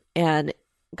penultimate, and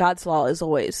God's law is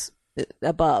always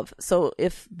above. So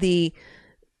if the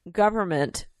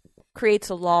government creates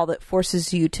a law that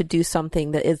forces you to do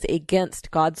something that is against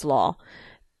God's law,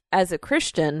 as a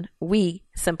Christian, we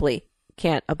simply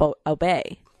can't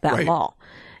obey that law.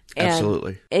 And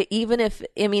absolutely.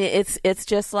 It's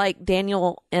just like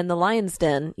Daniel in the lion's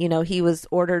den. He was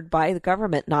ordered by the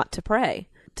government not to pray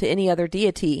to any other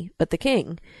deity but the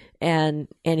king, and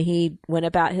he went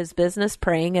about his business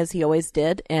praying as he always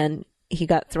did, and he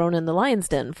got thrown in the lion's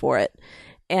den for it.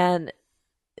 And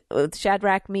with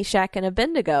Shadrach, Meshach, and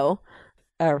Abednego,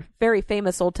 a very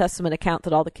famous Old Testament account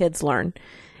that all the kids learn,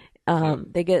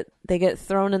 they get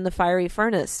thrown in the fiery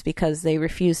furnace because they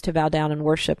refuse to bow down and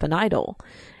worship an idol.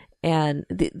 And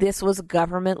this was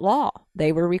government law.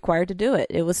 They were required to do it.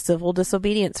 It was civil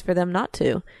disobedience for them not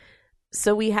to.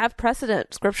 So we have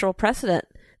precedent, scriptural precedent,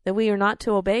 that we are not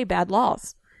to obey bad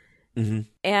laws.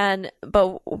 Mm-hmm.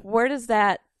 But where does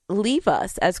that leave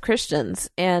us as Christians?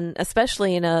 And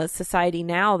especially in a society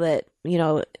now that,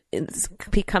 it's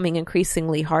becoming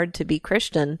increasingly hard to be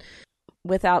Christian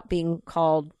without being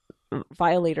called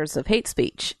violators of hate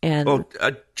speech. And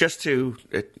just to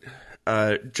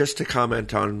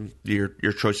comment on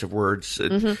your choice of words,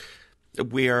 mm-hmm.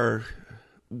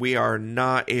 we are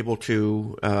not able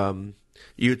to.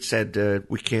 You'd said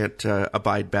we can't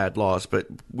abide bad laws, but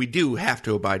we do have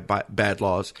to abide by bad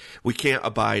laws. We can't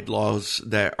abide laws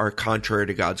that are contrary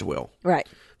to God's will, right?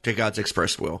 To God's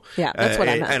expressed will. Yeah, that's what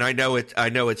I meant. And I know it's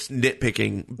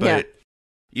nitpicking, but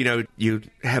you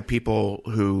have people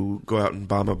who go out and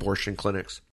bomb abortion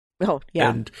clinics. Oh, yeah.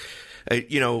 And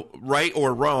right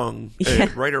or wrong,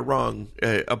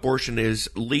 abortion is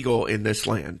legal in this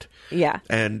land. Yeah.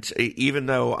 And even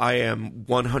though I am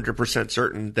 100%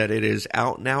 certain that it is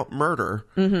out and out murder,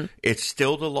 mm-hmm. it's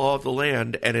still the law of the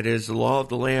land, and it is the law of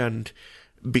the land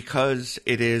because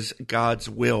it is God's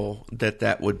will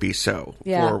that would be so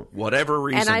for whatever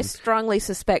reason. And I strongly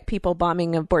suspect people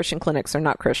bombing abortion clinics are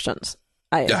not Christians.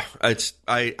 I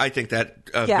think that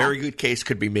a very good case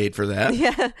could be made for that.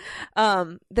 Yeah,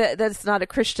 that's not a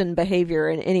Christian behavior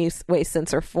in any way,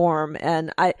 sense, or form.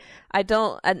 And I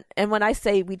don't. And when I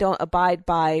say we don't abide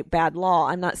by bad law,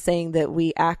 I'm not saying that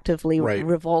we actively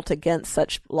revolt against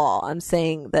such law. I'm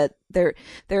saying that there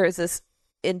is this.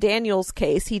 In Daniel's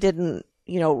case, he didn't,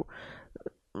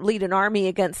 lead an army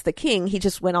against the king. He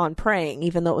just went on praying,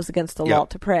 even though it was against the law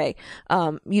to pray.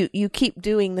 You keep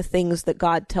doing the things that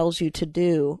God tells you to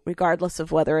do, regardless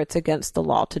of whether it's against the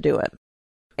law to do it.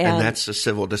 And that's the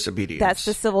civil disobedience. That's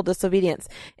the civil disobedience.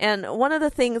 And one of the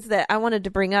things that I wanted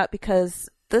to bring up, because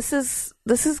this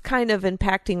is kind of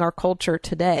impacting our culture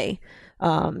today.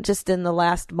 Just in the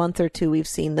last month or two, we've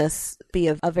seen this be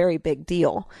a very big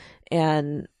deal.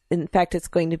 And in fact, it's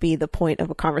going to be the point of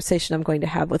a conversation I'm going to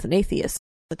have with an atheist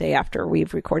the day after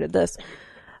we've recorded this.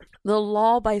 The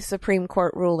law by Supreme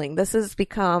Court ruling. This has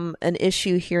become an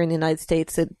issue here in the United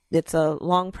States. It's a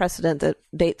long precedent that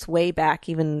dates way back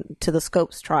even to the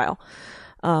Scopes trial,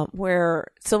 where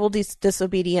civil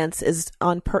disobedience is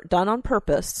done on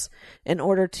purpose in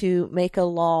order to make a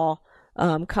law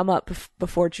come up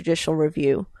before judicial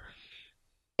review.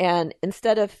 And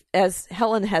instead of, as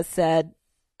Helen has said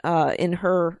in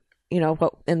her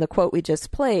in the quote we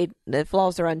just played, if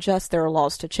laws are unjust, there are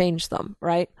laws to change them,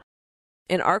 right?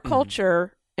 In our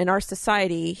culture, in our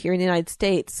society here in the United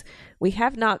States, we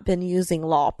have not been using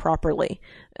law properly.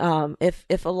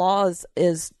 If a law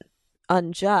is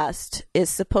unjust, it's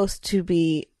supposed to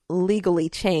be legally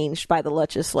changed by the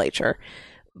legislature.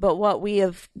 But what we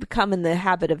have become in the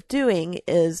habit of doing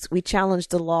is we challenge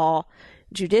the law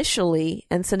judicially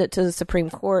and send it to the Supreme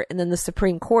Court, and then the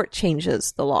Supreme Court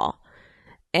changes the law.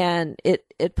 And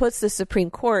it puts the Supreme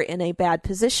Court in a bad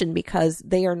position because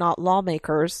they are not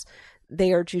lawmakers.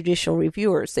 They are judicial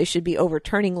reviewers. They should be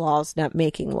overturning laws, not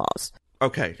making laws.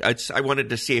 Okay. I wanted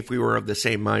to see if we were of the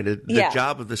same mind. The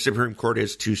job of the Supreme Court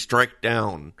is to strike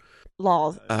down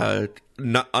laws,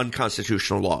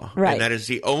 unconstitutional law, right? And that is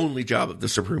the only job of the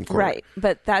Supreme Court, right?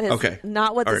 But that is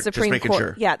not what the Supreme Court.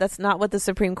 Sure. Yeah, that's not what the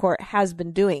Supreme Court has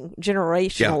been doing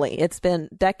generationally. Yeah. It's been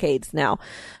decades now.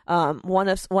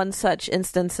 One such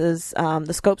instance is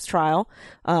the Scopes trial.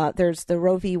 There's the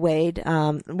Roe v. Wade.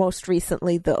 Most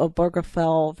recently, the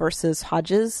Obergefell versus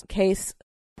Hodges case,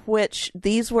 which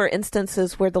these were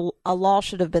instances where a law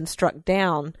should have been struck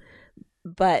down.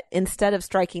 But instead of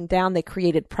striking down, they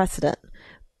created precedent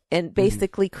and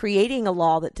basically creating a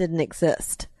law that didn't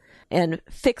exist and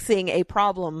fixing a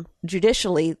problem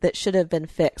judicially that should have been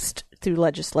fixed through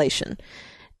legislation.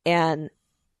 And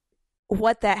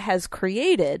what that has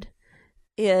created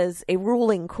is a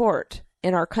ruling court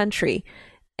in our country.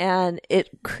 And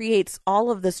it creates all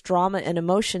of this drama and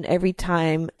emotion every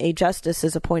time a justice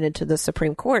is appointed to the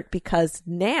Supreme Court, because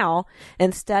now,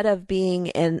 instead of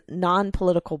being a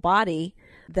non-political body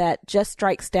that just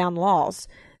strikes down laws,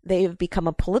 they've become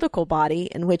a political body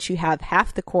in which you have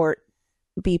half the court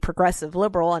be progressive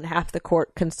liberal and half the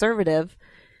court conservative,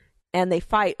 and they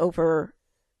fight over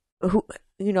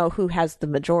who has the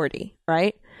majority,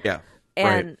 right? Yeah.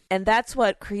 And that's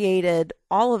what created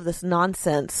all of this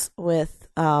nonsense with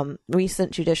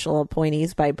recent judicial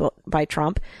appointees by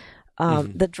Trump,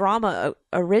 The drama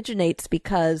originates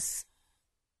because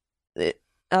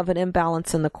of an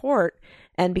imbalance in the court,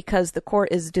 and because the court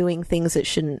is doing things it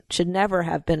should never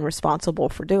have been responsible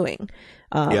for doing,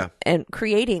 and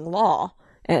creating law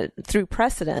and through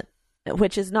precedent,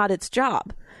 which is not its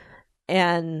job.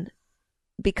 And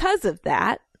because of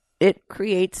that, it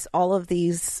creates all of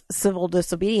these civil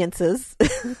disobediences.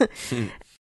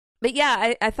 But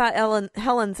yeah, I thought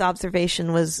Helen's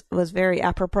observation was very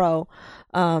apropos.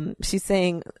 She's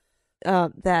saying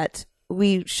that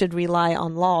we should rely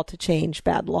on law to change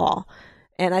bad law.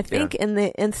 And I think in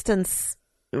the instance,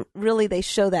 really they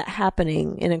show that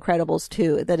happening in Incredibles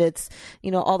 2, that it's,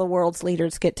 all the world's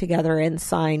leaders get together and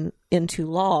sign into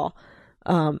law,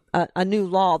 a new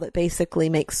law that basically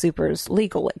makes supers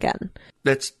legal again.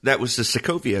 That was the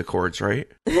Sokovia Accords, right?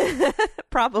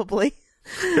 Probably.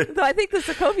 Though I think the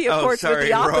Sokovia Accords were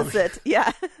the opposite.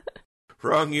 Yeah.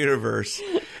 Wrong universe.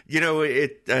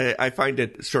 I find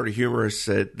it sort of humorous,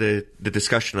 the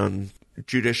discussion on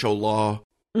judicial law,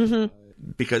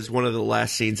 because one of the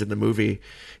last scenes in the movie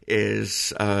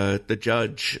is the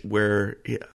judge where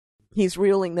he's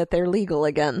ruling that they're legal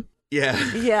again.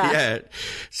 Yeah.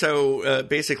 So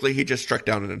basically, he just struck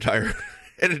down an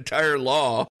entire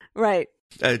law. Right.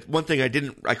 One thing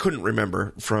I couldn't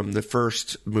remember from the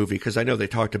first movie, because I know they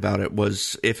talked about it,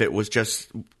 was if it was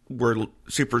just were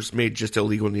supers made just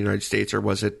illegal in the United States, or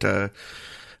was it a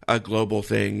global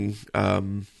thing?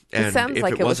 And if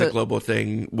it was a global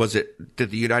thing,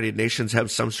 did the United Nations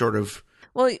have some sort of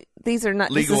these are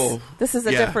not legal? This is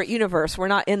a different universe. We're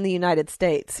not in the United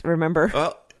States. Remember?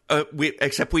 Well,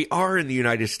 except we are in the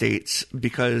United States,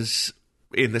 because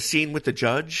in the scene with the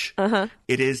judge,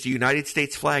 it is the United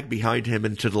States flag behind him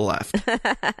and to the left.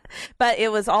 But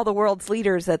it was all the world's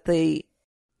leaders on the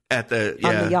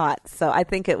yacht. So I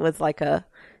think it was like a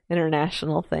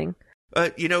international thing.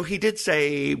 He did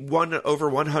say over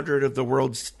 100 of the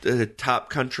world's top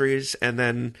countries, and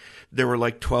then there were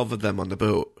like 12 of them on the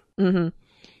boat. Mm-hmm.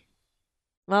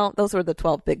 Well, those were the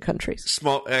 12 big countries.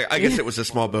 Small. I guess it was a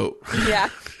small boat. Yeah.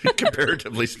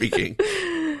 Comparatively speaking.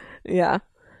 Yeah.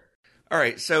 All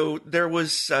right. So there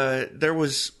was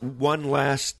one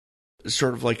last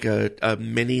sort of like a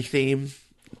mini theme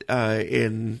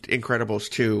in Incredibles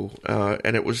 2,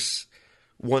 and it was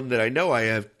one that I know I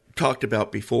have talked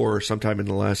about before sometime in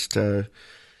the last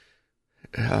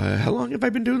how long have I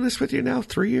been doing this with you now?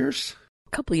 3 years?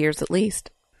 A couple years at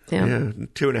least. Yeah.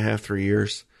 2.5, 3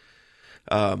 years.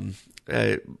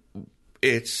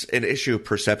 It's an issue of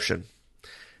perception.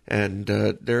 And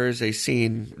there is a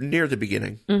scene near the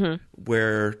beginning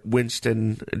where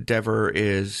Winston Dever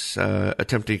is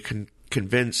attempting to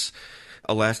convince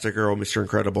Elastigirl, Mr.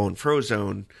 Incredible, and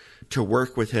Frozone to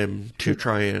work with him to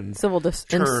try and civil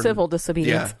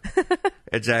disobedience. Yeah,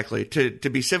 exactly. To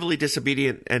be civilly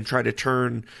disobedient and try to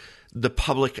turn the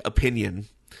public opinion,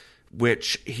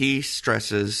 which he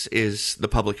stresses is the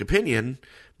public opinion,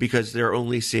 because they're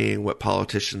only seeing what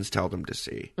politicians tell them to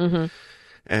see.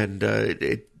 And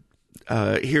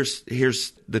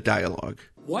here's the dialogue.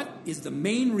 What is the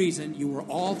main reason you were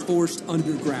all forced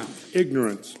underground?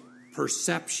 Ignorance.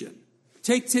 Perception.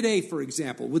 Take today, for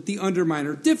example, with the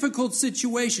Underminer. Difficult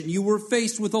situation. You were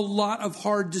faced with a lot of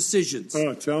hard decisions.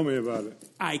 Oh, tell me about it.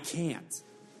 I can't.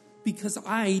 Because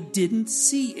I didn't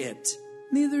see it.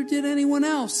 Neither did anyone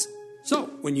else.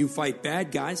 So, when you fight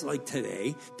bad guys like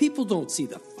today, people don't see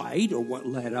the fight or what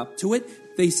led up to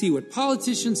it. They see what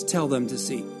politicians tell them to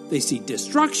see. They see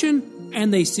destruction,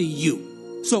 and they see you.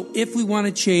 So, if we want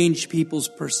to change people's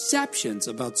perceptions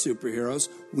about superheroes,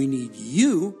 we need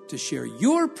you to share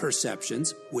your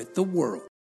perceptions with the world.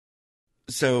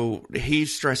 So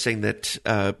he's stressing that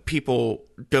people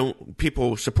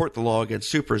support the law against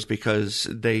supers because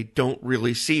they don't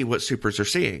really see what supers are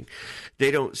seeing.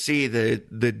 They don't see the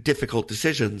difficult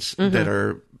decisions that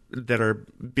are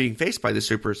being faced by the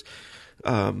supers.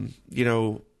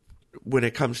 When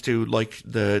it comes to like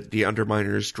the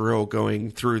Underminer's drill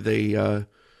going through the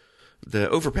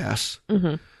overpass,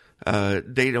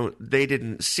 they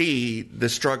didn't see the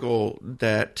struggle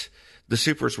that the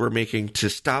supers were making to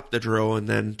stop the drill and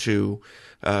then to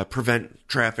prevent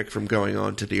traffic from going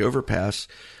on to the overpass.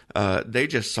 They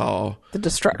just saw the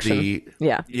destruction.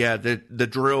 The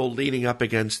drill leaning up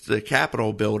against the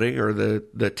Capitol building or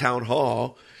the town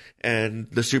hall,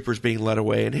 and the supers being led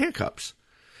away in handcuffs.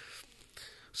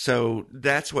 So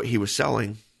that's what he was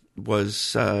selling,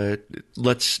 was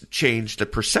let's change the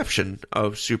perception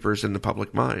of supers in the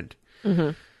public mind.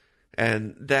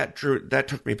 And that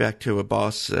took me back to a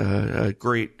boss, a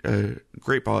great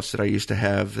boss that I used to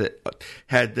have that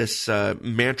had this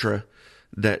mantra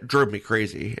that drove me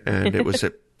crazy, and it was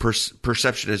that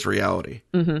perception is reality.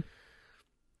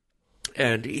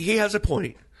 And he has a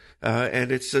point.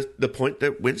 And it's the point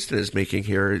that Winston is making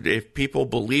here. If people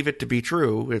believe it to be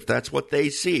true, if that's what they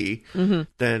see,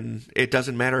 then it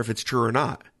doesn't matter if it's true or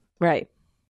not. Right.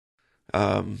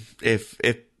 If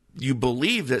you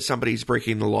believe that somebody's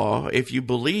breaking the law, if you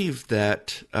believe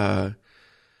that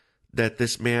that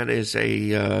this man is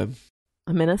a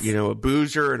menace, a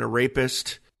boozer and a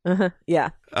rapist, yeah,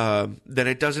 then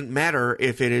it doesn't matter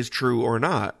if it is true or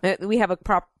not. We have a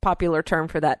popular term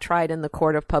for that: tried in the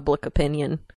court of public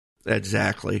opinion.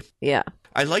 Exactly. Yeah.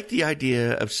 I like the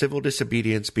idea of civil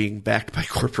disobedience being backed by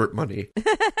corporate money.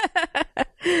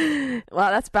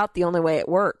 Well, that's about the only way it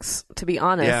works, to be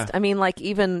honest. Yeah. I mean, like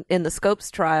even in the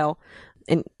Scopes trial,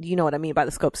 and you know what I mean by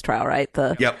the Scopes trial, right?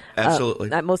 Yep, absolutely.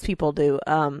 That most people do.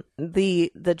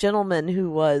 The gentleman who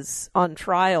was on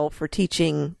trial for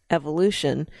teaching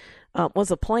evolution was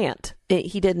a plant.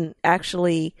 He didn't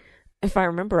actually, if I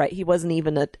remember right, he wasn't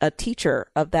even a teacher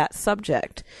of that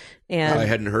subject. And I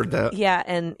hadn't heard that. Yeah,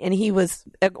 and he was,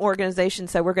 an organization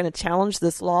said, we're going to challenge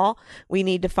this law. We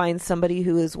need to find somebody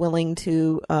who is willing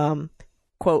to,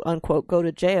 quote unquote, go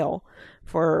to jail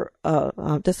for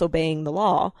disobeying the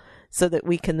law so that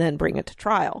we can then bring it to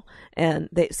trial. And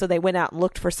they went out and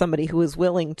looked for somebody who was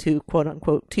willing to, quote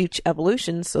unquote, teach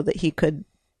evolution so that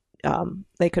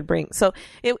they could bring. So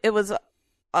it was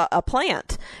a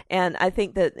plant. And I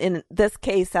think that in this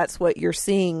case, that's what you're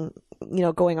seeing,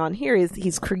 going on here is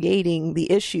he's creating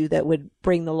the issue that would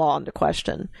bring the law into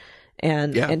question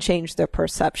and change their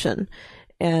perception.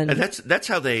 And that's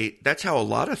how a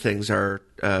lot of things are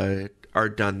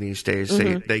done these days.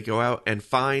 They go out and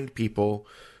find people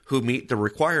who meet the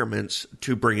requirements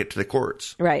to bring it to the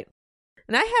courts. Right.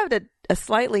 And I have a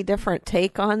slightly different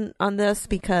take on this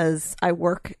because I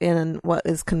work in what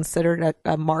is considered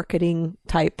a marketing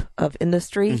type of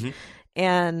industry.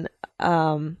 And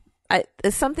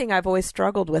it's something I've always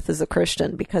struggled with as a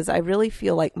Christian because I really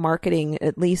feel like marketing,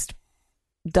 at least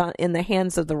done in the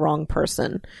hands of the wrong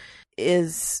person,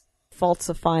 is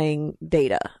falsifying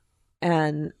data.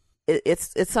 And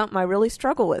it's something I really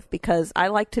struggle with because I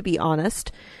like to be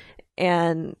honest.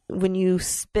 And when you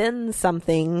spin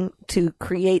something to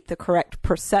create the correct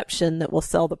perception that will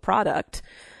sell the product,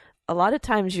 a lot of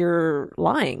times you're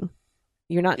lying.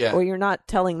 You're not, or you're not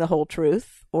telling the whole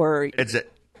truth, or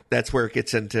that's where it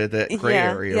gets into the gray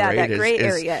area, right? Yeah, that gray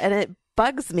area. And it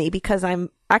bugs me because I'm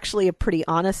actually a pretty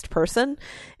honest person,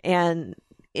 and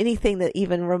anything that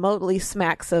even remotely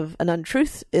smacks of an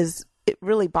untruth it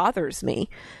really bothers me.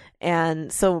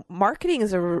 And so marketing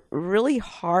is a really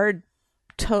hard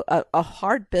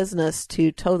business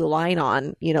to toe the line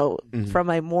on, from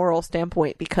a moral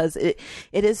standpoint, because it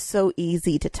is so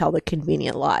easy to tell the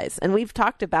convenient lies. And we've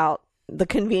talked about the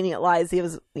convenient lies,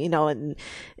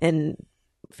 in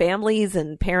families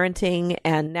and parenting,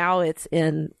 and now it's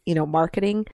in,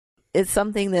 marketing. It's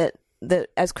something that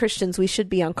as Christians we should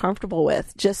be uncomfortable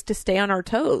with, just to stay on our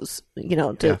toes,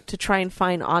 to try and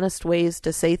find honest ways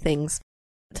to say things,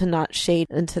 to not shade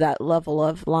into that level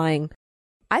of lying.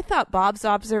 I thought Bob's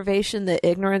observation that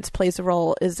ignorance plays a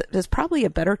role is probably a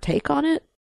better take on it.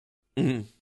 Mm-hmm.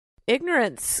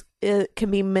 Ignorance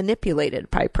can be manipulated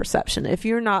by perception. If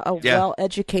you're not a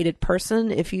well-educated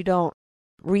person, if you don't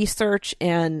research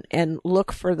and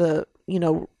look for the,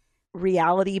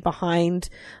 reality behind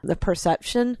the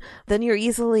perception, then you're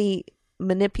easily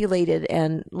manipulated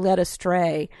and led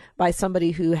astray by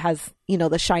somebody who has,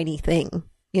 the shiny thing,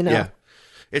 Yeah.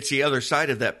 It's the other side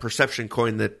of that perception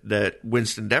coin that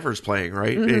Winston Dever's playing,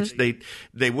 right? Mm-hmm.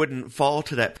 They wouldn't fall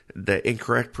to the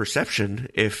incorrect perception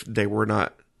if they were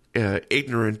not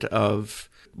ignorant of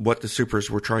what the supers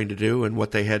were trying to do and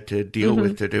what they had to deal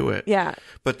with to do it. Yeah.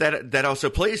 But that also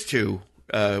plays to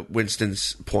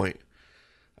Winston's point,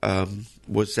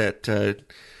 was that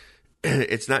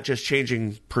it's not just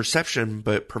changing perception,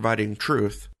 but providing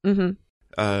truth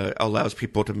allows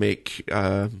people to make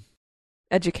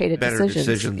educated better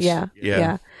decisions.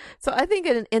 Yeah. So I think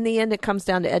in the end, it comes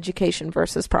down to education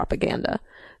versus propaganda,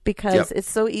 because it's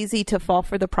so easy to fall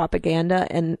for the propaganda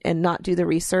and not do the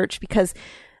research, because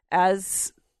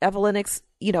as Evelynix,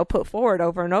 put forward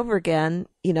over and over again,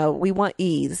 we want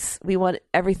ease. We want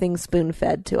everything spoon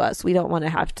fed to us. We don't want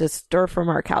to have to stir from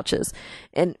our couches.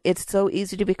 And it's so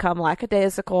easy to become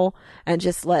lackadaisical and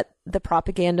just let the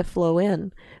propaganda flow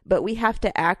in. But we have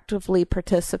to actively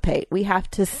participate. We have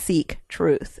to seek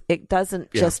truth. It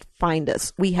doesn't just find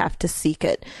us. We have to seek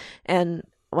it. And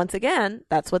once again,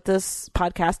 that's what this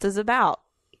podcast is about.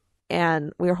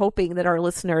 And we're hoping that our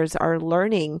listeners are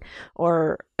learning,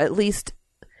 or at least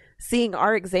seeing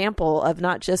our example of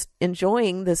not just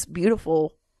enjoying this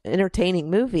beautiful, entertaining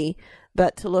movie,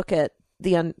 but to look at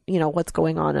the what's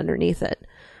going on underneath it.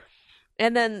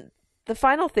 And then the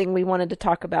final thing we wanted to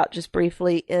talk about just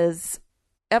briefly is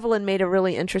Evelyn made a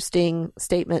really interesting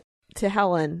statement to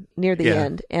Helen near the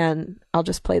end, and I'll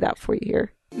just play that for you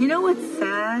here. You know what's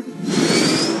sad?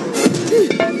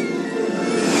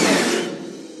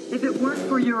 If it weren't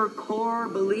for your core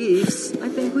beliefs, I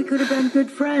think we could have been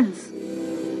good friends.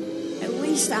 At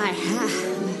least I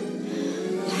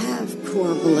have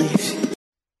core beliefs.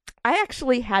 I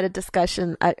actually had a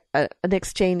discussion, an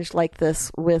exchange like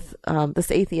this with this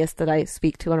atheist that I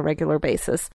speak to on a regular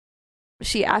basis.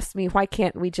 She asked me, why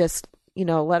can't we just,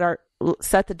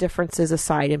 set the differences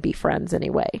aside and be friends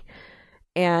anyway?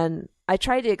 And I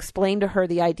tried to explain to her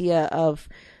the idea of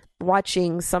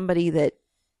watching somebody that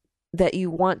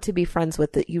you want to be friends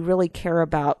with, that you really care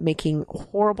about, making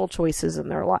horrible choices in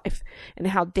their life, and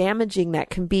how damaging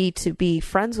that can be to be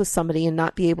friends with somebody and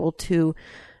not be able to,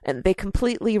 and they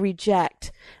completely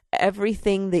reject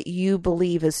everything that you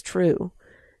believe is true.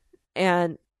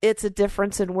 And it's a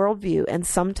difference in worldview. And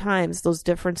sometimes those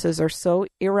differences are so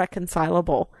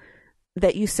irreconcilable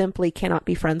that you simply cannot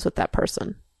be friends with that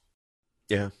person.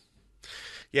 Yeah.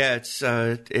 Yeah, it's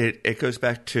it goes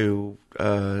back to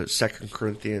 2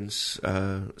 Corinthians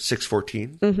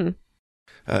 6:14.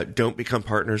 Mm-hmm. Don't become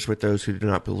partners with those who do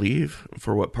not believe,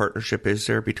 for what partnership is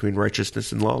there between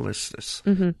righteousness and lawlessness?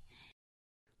 Mm-hmm.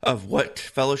 Of what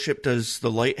fellowship does the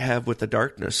light have with the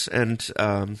darkness? And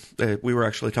we were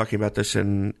actually talking about this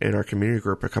in our community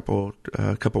group a couple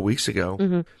weeks ago.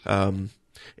 Mm-hmm.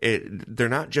 They're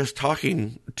not just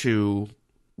talking to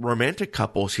romantic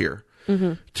couples here.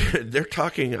 Mm-hmm. They're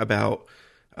talking about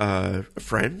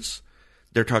friends.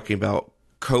 They're talking about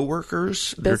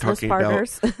coworkers. They're talking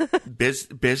partners. about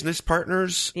business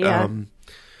partners. Yeah.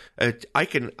 I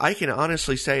can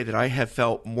honestly say that I have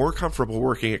felt more comfortable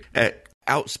working at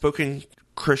outspoken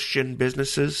Christian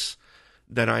businesses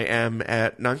than I am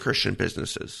at non-Christian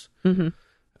businesses.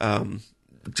 Mm-hmm.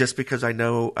 Just because I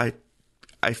know I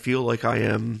feel like I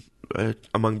am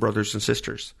among brothers and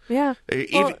sisters. Yeah.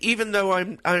 Even though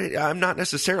I'm not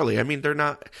necessarily. I mean, they're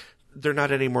not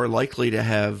any more likely to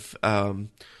have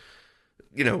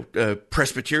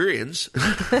Presbyterians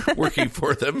working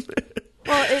for them.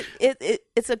 Well,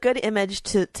 it's a good image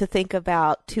to think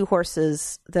about two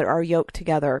horses that are yoked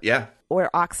together. Yeah. Or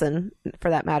oxen, for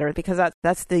that matter, because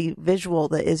that's the visual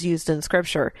that is used in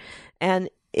Scripture. And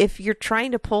if you're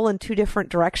trying to pull in two different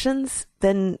directions,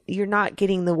 then you're not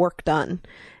getting the work done.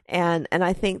 And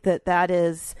I think that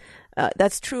is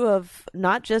that's true of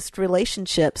not just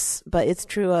relationships, but it's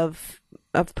true of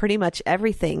pretty much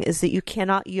everything, is that you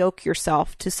cannot yoke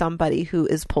yourself to somebody who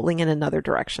is pulling in another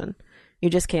direction. You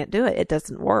just can't do it. It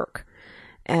doesn't work.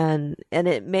 And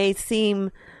it may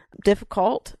seem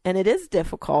difficult, and it is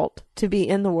difficult to be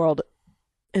in the world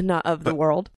and not of the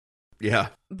world. Yeah.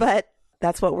 But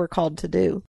that's what we're called to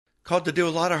do. Called to do a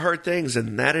lot of hard things,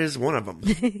 and that is one of them.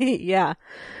 Yeah.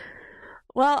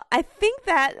 Well, I think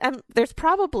that there's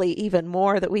probably even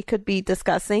more that we could be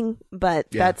discussing,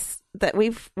 but that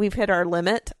we've hit our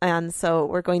limit, and so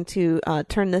we're going to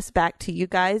turn this back to you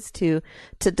guys to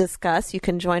discuss. You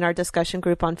can join our discussion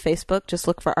group on Facebook. Just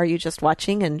look for "Are You Just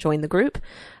Watching" and join the group.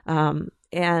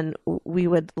 And we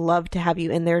would love to have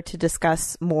you in there to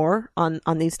discuss more on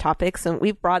these topics. And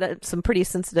we've brought up some pretty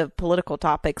sensitive political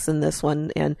topics in this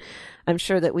one, and I'm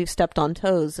sure that we've stepped on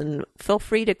toes. And feel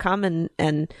free to come and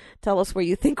tell us where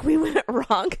you think we went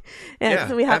wrong. And yeah,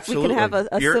 so we can have a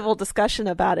civil discussion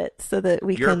about it, so that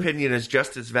your opinion is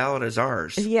just as valid as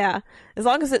ours. Yeah, as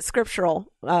long as it's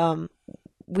scriptural.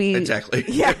 Exactly.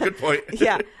 Yeah, good point.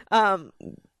 Yeah.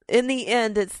 In the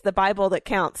end, it's the Bible that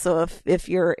counts. So if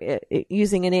you're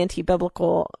using an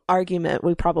anti-biblical argument,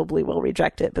 we probably will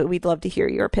reject it, but we'd love to hear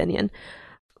your opinion.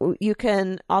 You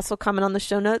can also comment on the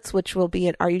show notes, which will be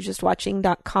at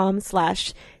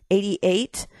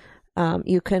areyoujustwatching.com/88.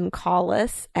 You can call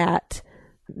us at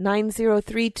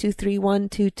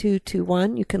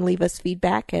 903-231-2221. You can leave us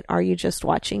feedback at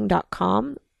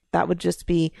areyoujustwatching.com. That would just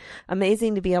be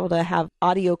amazing to be able to have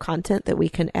audio content that we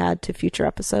can add to future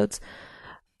episodes.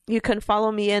 You can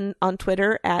follow me on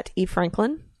Twitter at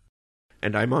eFranklin.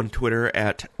 And I'm on Twitter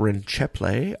at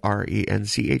Rencheple,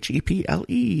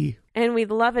 RENCHEPLE. And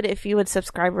we'd love it if you would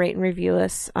subscribe, rate, and review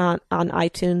us on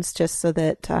iTunes, just so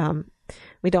that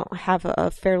we don't have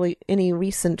any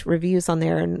recent reviews on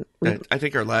there. And I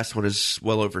think our last one is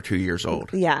well over 2 years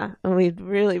old. Yeah, and we'd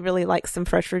really, really like some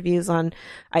fresh reviews on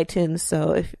iTunes.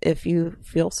 So if you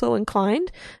feel so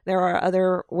inclined, there are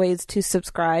other ways to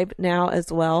subscribe now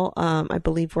as well. I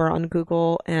believe we're on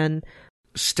Google and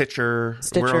Stitcher.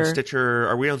 We're on Stitcher.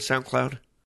 Are we on SoundCloud?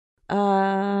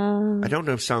 I don't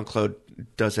know if SoundCloud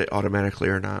does it automatically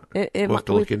or not. We'll have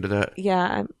to look into that.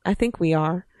 Yeah, I think we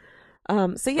are.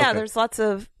 So yeah, Okay. there's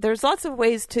lots of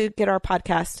ways to get our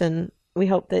podcast, and we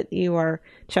hope that you are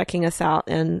checking us out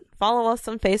and follow us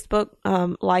on Facebook,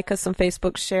 like us on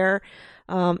Facebook, share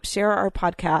our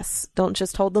podcasts. Don't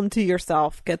just hold them to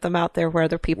yourself. Get them out there where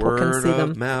other people can see them. Word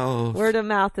of mouth. Word of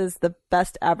mouth is the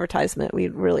best advertisement.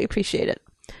 We'd really appreciate it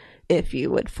if you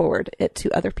would forward it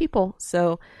to other people.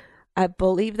 So I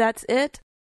believe that's it.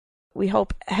 We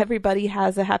hope everybody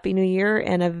has a happy new year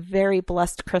and a very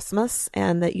blessed Christmas,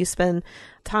 and that you spend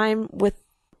time with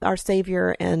our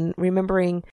Savior and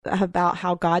remembering about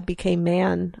how God became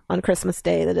man on Christmas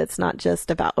Day, that it's not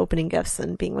just about opening gifts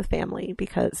and being with family,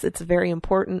 because it's a very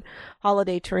important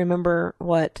holiday to remember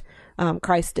what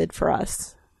Christ did for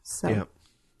us. So. Yeah.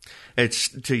 It's,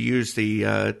 to use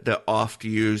the oft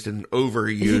used and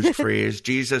overused phrase,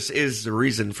 Jesus is the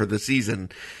reason for the season.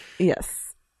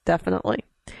 Yes, definitely.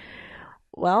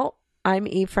 Well, I'm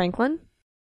Eve Franklin.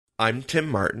 I'm Tim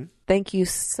Martin. Thank you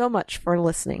so much for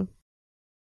listening.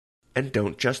 And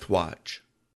don't just watch.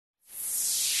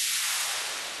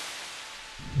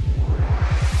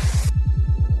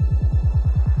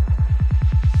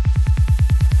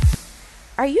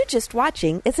 Are You Just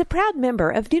Watching is a proud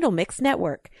member of Noodle Mix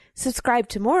Network. Subscribe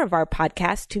to more of our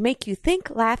podcasts to make you think,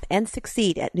 laugh, and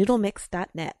succeed at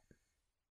noodlemix.net.